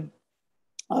given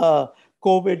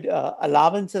COVID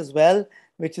allowance as well,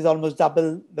 which is almost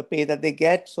double the pay that they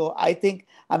get. So I think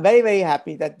I'm very, very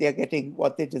happy that they're getting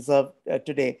what they deserve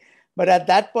today. But at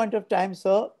that point of time,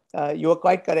 sir, you are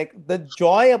quite correct. The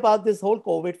joy about this whole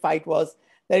COVID fight was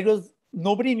that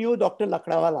nobody knew Dr.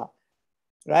 Lakdawala.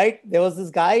 Right? There was this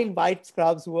guy in white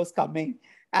scrubs who was coming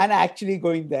and actually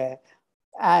going there.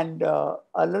 And a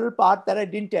little part that I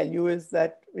didn't tell you is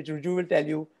that, which Ruju will tell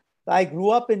you, I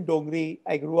grew up in Dongri.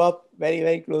 I grew up very,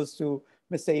 very close to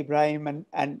Mr. Ibrahim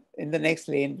and in the next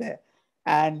lane there.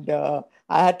 And I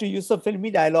had to use some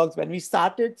filmy dialogues. When we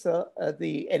started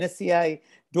the NSCI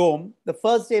Dome, the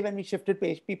first day when we shifted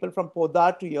people from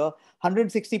Podar to here,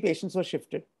 160 patients were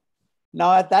shifted.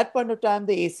 Now, at that point of time,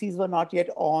 the ACs were not yet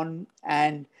on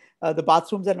and the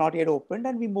bathrooms are not yet opened,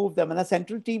 and we moved them. And a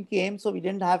central team came, so we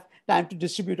didn't have time to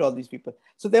distribute all these people.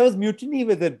 So there was mutiny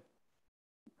within.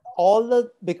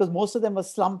 Because most of them were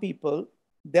slum people,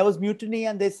 there was mutiny,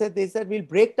 and they said we'll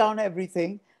break down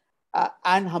everything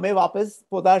and hame wapas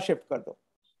Podar shift kar do.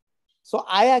 So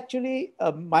I actually,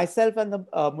 myself and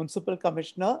the municipal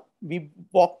commissioner, we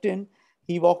walked in.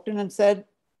 He walked in and said,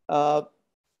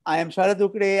 I am Sharad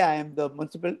Ukre. I am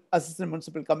the assistant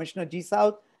municipal commissioner, G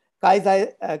South. Kai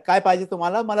pahiजे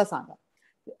तुम्हाला मला सांगा.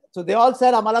 So they all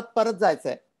said, आम्हाला परत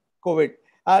जायचंय COVID.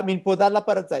 I mean, Podarla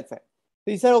परत जायचंय.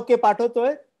 he said, okay,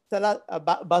 पाठवतोय, चला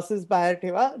buses बाहेर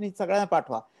ठेवा आणि सगळ्यांना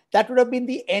पाठवा. That would have been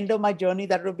the end of my journey.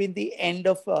 That would have been the end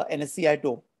of NSCI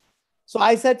dome. So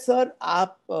I said, sir,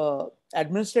 आप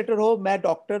administrator हो, मैं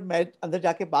doctor, मैं अंदर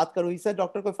जाके बात करूँ. He said,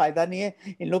 doctor कोई फायदा नहीं है,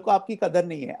 इन लोग को आपकी कदर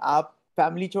नहीं है, आप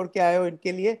family छोड़ के आए हो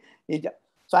इनके लिए.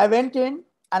 So I went in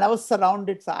and I was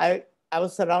surrounded. So I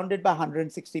was surrounded by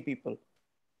 160 people.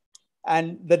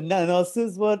 And the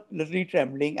nurses were literally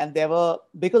trembling, and they were,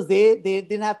 because they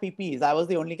didn't have PPEs. I was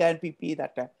the only guy in PPE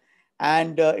that time.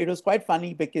 And it was quite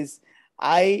funny because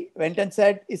I went and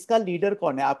said, "Iska leader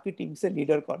kaun hai? Aapki team se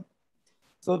leader kaun?"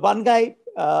 So one guy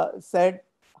said,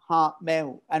 "Haan, main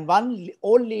hu." And one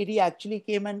old lady actually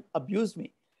came and abused me.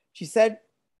 She said,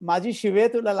 "Maji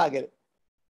shive tula lagel.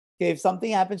 If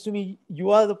something happens to me,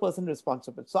 you are the person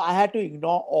responsible." So I had to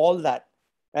ignore all that,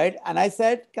 right? And I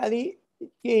said, "Kali,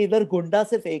 कि इधर गुंडा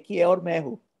सिर्फ एक ही है और मैं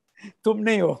हूँ, तुम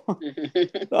नहीं हो.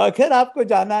 तो अगर आपको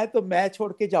जाना है तो मैं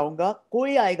छोड़ के जाऊंगा,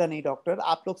 कोई आएगा नहीं डॉक्टर,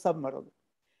 आप लोग सब मरोगे."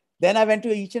 Then I went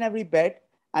to each and every bed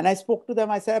and I spoke to them.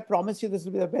 I said, "I promise you this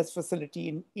will be the best facility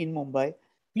in Mumbai.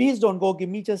 Please don't go. Give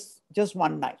me just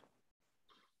one night."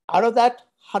 Out of that,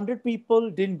 100 people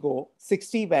didn't go,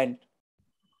 60 went,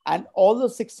 and all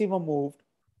those 60 were moved.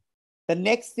 The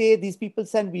next day, these people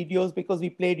sent videos because we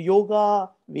played yoga.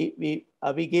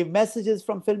 We gave messages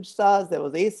from film stars. There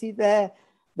was AC there.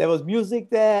 There was music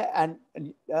there. And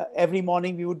every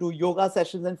morning we would do yoga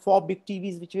sessions and 4 big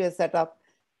TVs, which we had set up.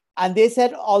 And they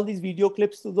sent all these video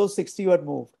clips to those 60 who had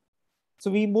moved.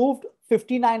 So we moved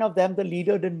 59 of them. The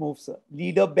leader didn't move, sir.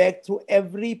 Leader begged through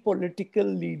every political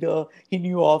leader he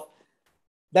knew of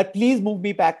that please move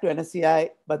me back to NSCI,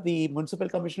 but the municipal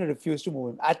commissioner refused to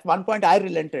move him. At one point, I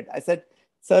relented. I said,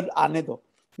 "Sir, aane do."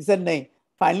 He said, "Nahi."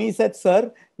 Finally, he said,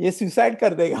 "Sir, ye suicide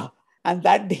kar dega." And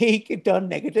that day, he turned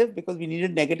negative because we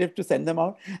needed negative to send them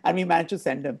out, and we managed to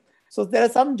send them. So there are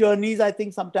some journeys, I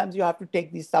think sometimes you have to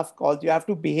take these tough calls. You have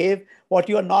to behave what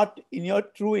you are not in your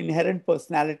true inherent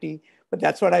personality, but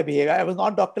that's what I behave. I was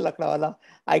not Dr. Lakdawala.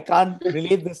 I can't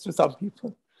relate this to some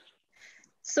people.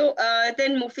 So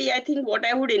then, Mufi, I think what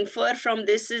I would infer from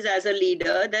this is, as a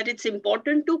leader, that it's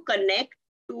important to connect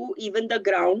to even the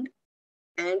ground,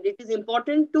 and it is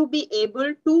important to be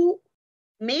able to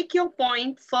make your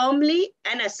point firmly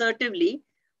and assertively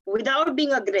without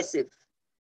being aggressive.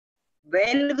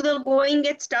 When the going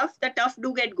gets tough, the tough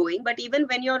do get going. But even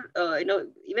when you're,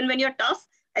 even when you're tough,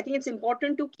 I think it's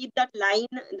important to keep that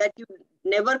line that you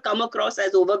never come across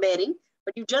as overbearing,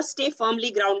 but you just stay firmly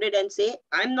grounded and say,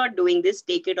 "I'm not doing this,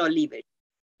 take it or leave it."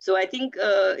 So I think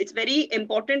it's very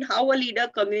important how a leader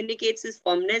communicates his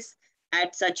firmness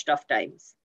at such tough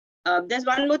times.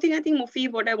 There's one more thing, I think, Mufi,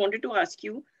 what I wanted to ask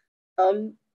you.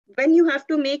 When you have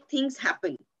to make things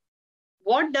happen,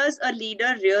 what does a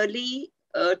leader really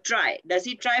try? Does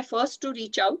he try first to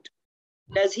reach out?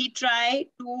 Does he try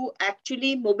to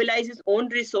actually mobilize his own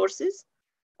resources?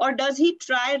 Or does he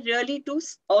try really to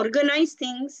organize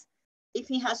things if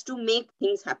he has to make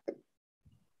things happen?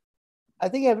 I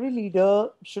think every leader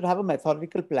should have a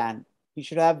methodical plan. He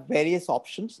should have various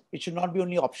options. It should not be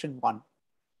only option one.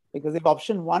 Because if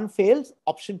option one fails,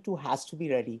 option two has to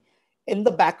be ready. In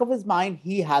the back of his mind,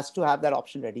 he has to have that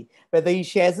option ready. Whether he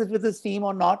shares it with his team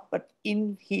or not, but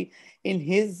in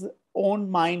his own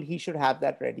mind, he should have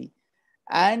that ready.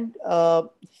 And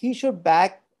he should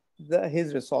back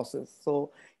his resources.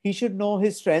 So he should know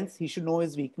his strengths. He should know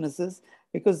his weaknesses,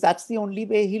 because that's the only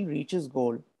way he'll reach his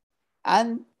goal.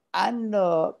 And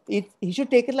he should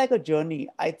take it like a journey.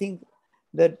 I think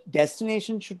the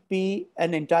destination should be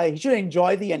he should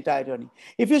enjoy the entire journey.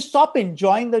 If you stop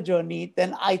enjoying the journey,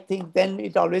 then I think then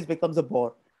it always becomes a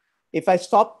bore. If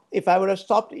I would have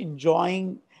stopped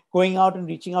enjoying going out and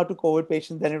reaching out to COVID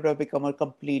patients, then it would have become a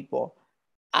complete bore.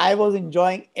 I was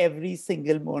enjoying every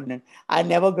single moment. I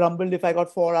never grumbled if I got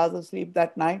 4 hours of sleep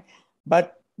that night,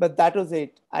 but that was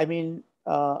it. I mean,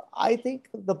 I think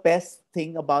the best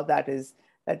thing about that is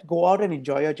that go out and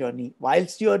enjoy your journey.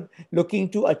 Whilst you're looking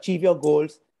to achieve your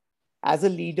goals, as a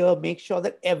leader, make sure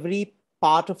that every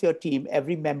part of your team,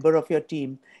 every member of your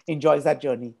team enjoys that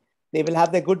journey. They will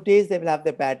have their good days, they will have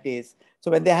their bad days. So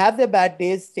when they have their bad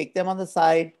days, take them on the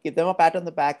side, give them a pat on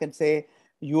the back and say,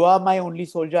 "You are my only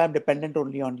soldier, I'm dependent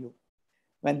only on you."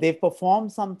 When they perform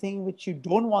something which you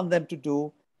don't want them to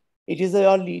do, it is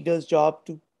your leader's job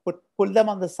to pull them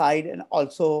on the side and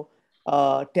also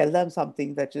tell them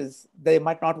something that they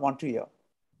might not want to hear.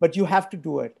 But you have to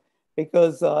do it.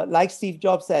 Because like Steve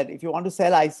Jobs said, if you want to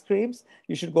sell ice creams,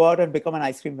 you should go out and become an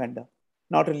ice cream vendor,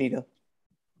 not a leader.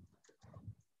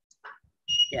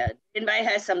 Yeah, Dinbhai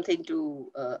has something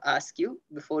to ask you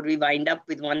before we wind up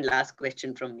with one last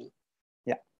question from me.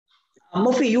 Yeah.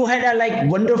 Mufi, you had a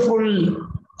wonderful,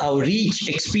 rich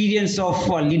experience of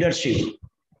leadership.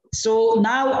 So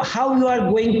now, how you are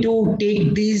going to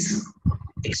take this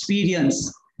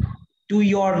experience to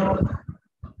your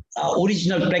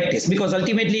original practice? Because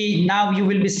ultimately now you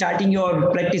will be starting your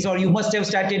practice, or you must have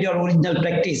started your original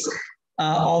practice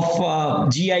of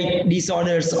GI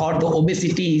disorders or the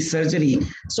obesity surgery.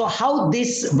 So how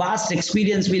this vast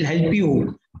experience will help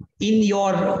you in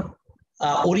your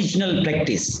original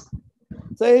practice?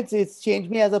 So it's changed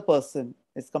me as a person.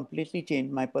 It's completely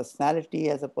changed my personality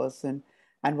as a person.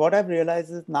 And what I've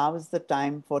realized is now is the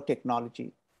time for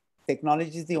technology.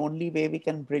 Technology is the only way we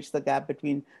can bridge the gap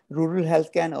between rural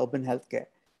healthcare and urban healthcare.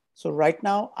 So right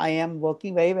now, I am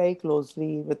working very, very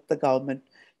closely with the government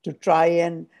to try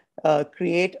and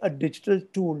create a digital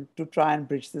tool to try and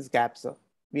bridge this gap, sir.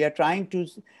 We are trying to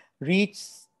reach,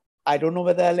 I don't know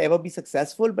whether I'll ever be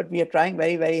successful, but we are trying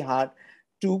very, very hard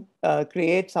to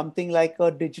create something like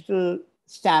a digital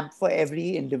stamp for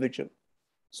every individual.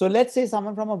 So let's say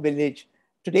someone from a village,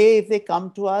 today, if they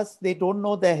come to us, they don't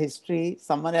know their history.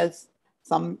 Someone else,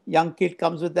 some young kid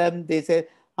comes with them, they say,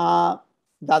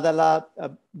 dadala,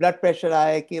 blood pressure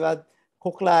hai, kiva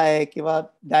khokla hai,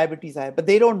 kiva diabetes hai, but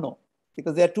they don't know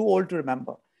because they are too old to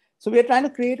remember. So we are trying to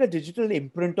create a digital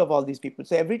imprint of all these people.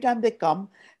 So every time they come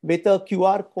with a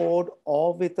QR code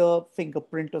or with a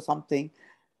fingerprint or something,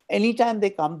 anytime they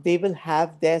come, they will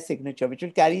have their signature, which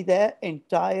will carry their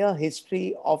entire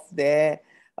history of their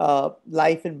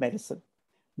life in medicine.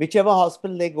 Whichever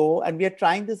hospital they go, and we are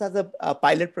trying this as a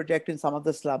pilot project in some of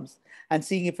the slums and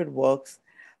seeing if it works.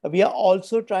 We are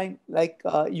also trying,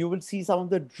 you will see some of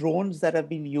the drones that have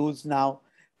been used now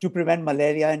to prevent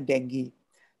malaria and dengue.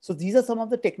 So these are some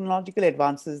of the technological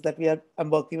advances that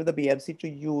I'm working with the BMC to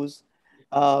use.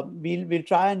 We'll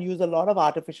try and use a lot of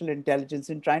artificial intelligence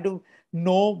in trying to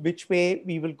know which way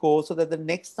we will go so that the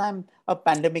next time a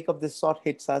pandemic of this sort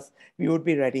hits us, we would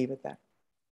be ready with that.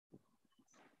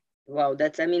 Wow,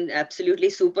 that's, absolutely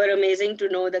super amazing to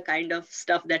know the kind of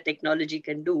stuff that technology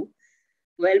can do.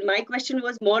 Well, my question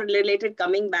was more related,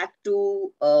 coming back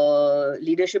to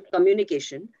leadership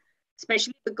communication,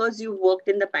 especially because you worked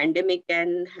in the pandemic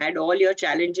and had all your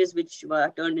challenges which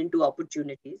were turned into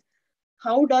opportunities.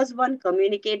 How does one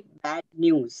communicate bad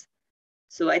news?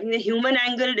 So I think the human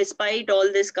angle, despite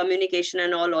all this communication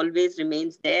and all, always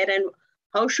remains there. And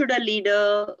how should a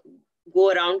leader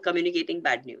go around communicating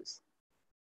bad news?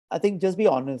 I think just be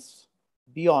honest.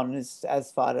 Be honest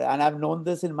and I've known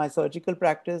this in my surgical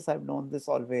practice. I've known this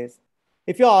always.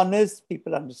 If you're honest,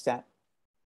 people understand.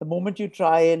 The moment you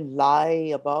try and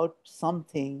lie about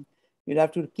something, you'll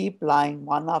have to keep lying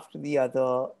one after the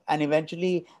other. And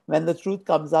eventually, when the truth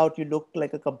comes out, you look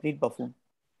like a complete buffoon.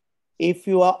 If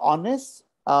you are honest,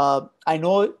 I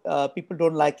know people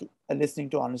don't like listening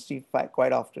to honesty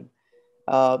quite often.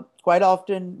 Quite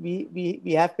often,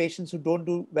 we have patients who don't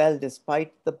do well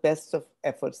despite the best of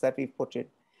efforts that we've put in.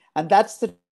 And that's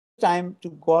the time to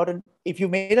go out and, if you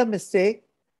made a mistake,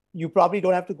 you probably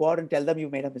don't have to go out and tell them you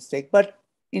made a mistake, but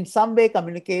in some way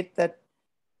communicate that,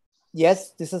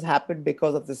 yes, this has happened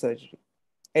because of the surgery.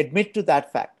 Admit to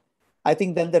that fact. I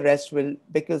think then the rest will,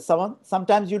 because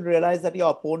sometimes you'll realize that your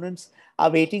opponents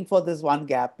are waiting for this one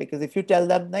gap, because if you tell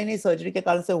them, nahi, surgery ke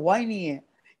karan se hua hi nahi hai,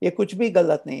 ye kuch bhi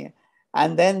galat nahi hai,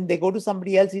 and then they go to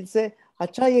somebody else, he'll say,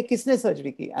 acha, ye kisne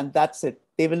surgery ki? And that's it.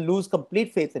 They will lose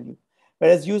complete faith in you.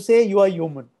 Whereas you say, you are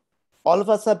human. All of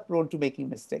us are prone to making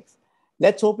mistakes.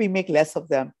 Let's hope we make less of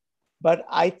them. But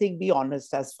I think be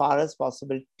honest as far as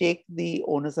possible. Take the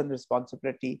onus and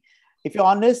responsibility. If you're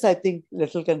honest, I think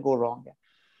little can go wrong.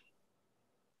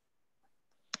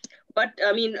 But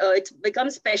it's become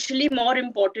especially more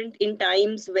important in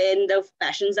times when the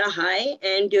passions are high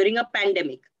and during a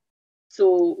pandemic.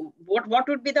 So what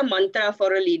would be the mantra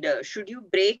for a leader? Should you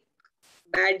break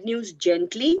bad news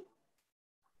gently?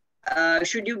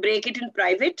 Should you break it in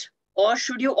private? Or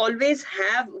should you always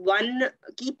have one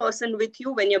key person with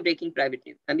you when you're breaking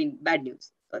bad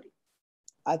news? Sorry.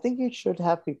 I think you should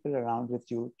have people around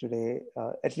with you today.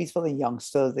 At least for the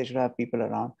youngsters, they should have people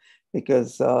around,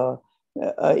 because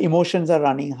emotions are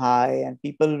running high and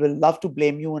people will love to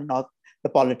blame you and not the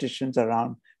politicians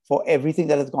around for everything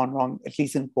that has gone wrong, at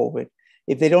least in COVID.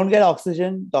 If they don't get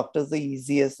oxygen, doctor's the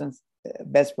easiest and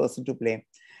best person to blame.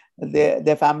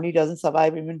 Their family doesn't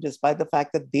survive even despite the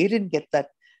fact that they didn't get that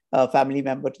family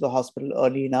member to the hospital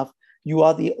early enough. You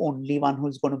are the only one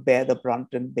who's going to bear the brunt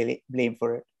and blame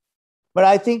for it. But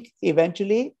I think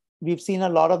eventually, we've seen a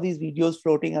lot of these videos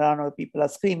floating around where people are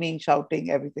screaming, shouting,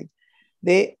 everything.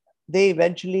 They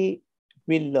eventually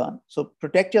will learn. So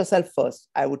protect yourself first.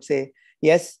 I would say,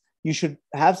 yes, you should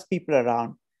have people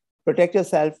around. Protect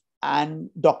yourself. and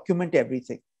document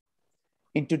everything.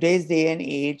 In today's day and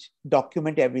age,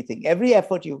 document everything. Every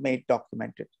effort you've made,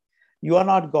 document it. You are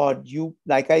not God. You,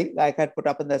 like I put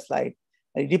up in the slide,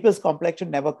 Oedipus complex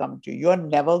should never come to you. You are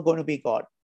never going to be God.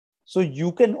 So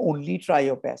you can only try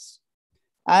your best.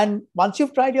 And once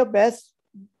you've tried your best,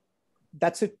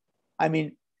 that's it. I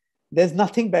mean, there's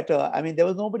nothing better. I mean, there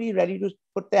was nobody ready to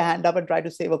put their hand up and try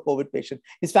to save a COVID patient.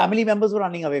 His family members were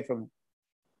running away from him.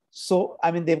 So,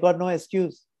 I mean, they've got no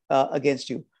excuse against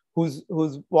you. Who's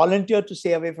volunteered to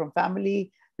stay away from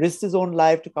family, risked his own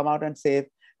life to come out and save.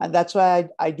 And that's why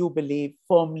I do believe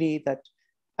firmly that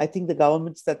I think the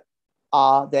governments that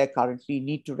are there currently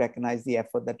need to recognize the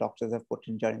effort that doctors have put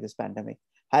in during this pandemic.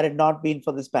 Had it not been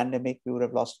for this pandemic, we would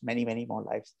have lost many, many more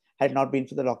lives. Had it not been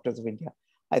for the doctors of India.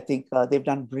 I think they've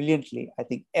done brilliantly. I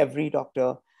think every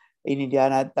doctor in India,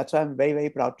 and that's why I'm very, very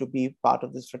proud to be part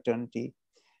of this fraternity,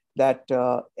 that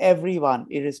everyone,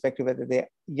 irrespective of whether they're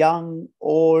young,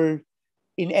 old,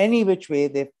 in any which way,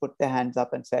 they've put their hands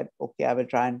up and said, okay, I will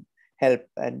try and help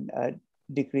and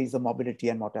decrease the morbidity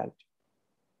and mortality.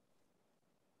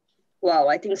 Wow,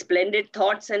 I think splendid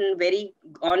thoughts and very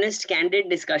honest, candid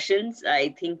discussions. I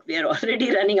think we are already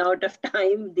running out of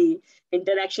time. The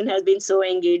interaction has been so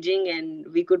engaging,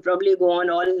 and we could probably go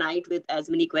on all night with as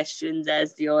many questions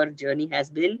as your journey has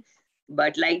been.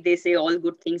 But like they say, all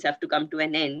good things have to come to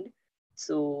an end.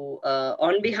 So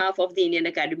on behalf of the Indian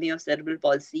Academy of Cerebral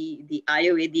Palsy, the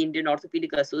IOA, the Indian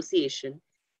Orthopaedic Association,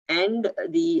 and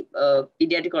the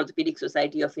Pediatric Orthopaedic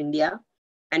Society of India,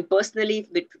 and personally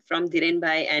from Dhiren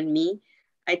Bhai and me,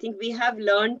 I think we have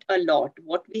learned a lot.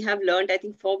 What we have learned, I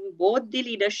think, from both the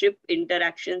leadership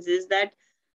interactions is that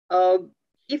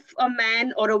if a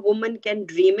man or a woman can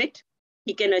dream it,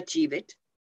 he can achieve it.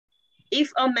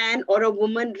 If a man or a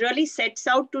woman really sets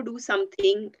out to do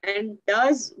something and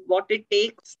does what it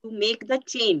takes to make the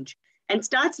change and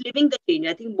starts living the change,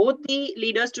 I think both the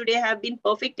leaders today have been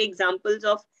perfect examples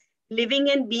of living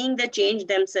and being the change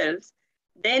themselves.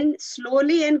 Then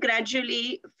slowly and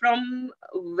gradually, from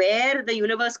where the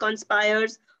universe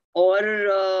conspires, or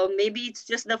maybe it's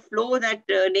just the flow that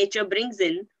nature brings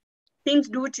in, things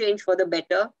do change for the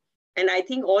better. And I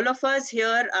think all of us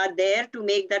here are there to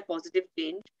make that positive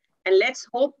change. And let's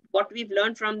hope what we've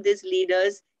learned from these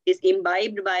leaders is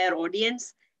imbibed by our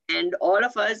audience and all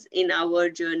of us in our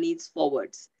journeys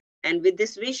forwards. And with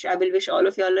this wish, I will wish all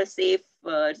of you all safe,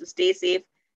 to stay safe,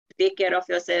 to take care of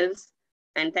yourselves.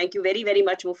 And thank you very, very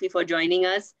much, Mufi, for joining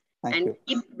us. Thank you.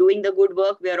 Keep doing the good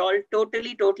work. We are all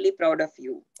totally, totally proud of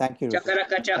you. Thank you.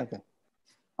 Chakarakacha.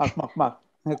 Mark.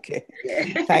 Okay.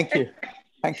 Thank you.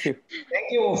 Thank you.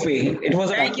 Thank you, Mufi. It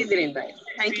was Thank you, Dhiren Bhai.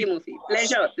 Thank you, Mufi.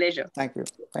 Pleasure. Thank you.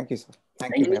 Thank you, sir.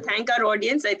 And we thank our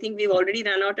audience. I think we've already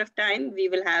run out of time. We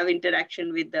will have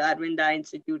interaction with the Aravind Eye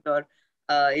Institute or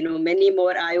many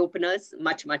more eye openers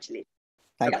much, much later.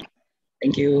 Thank you.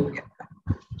 Thank you.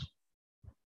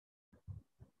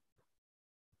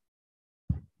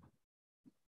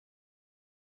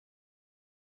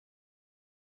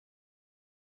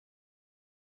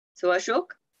 So Ashok,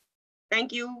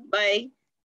 thank you. Bye.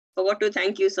 Forgot to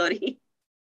thank you. Sorry.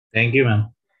 Thank you,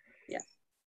 ma'am. Yeah.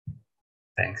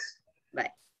 Thanks.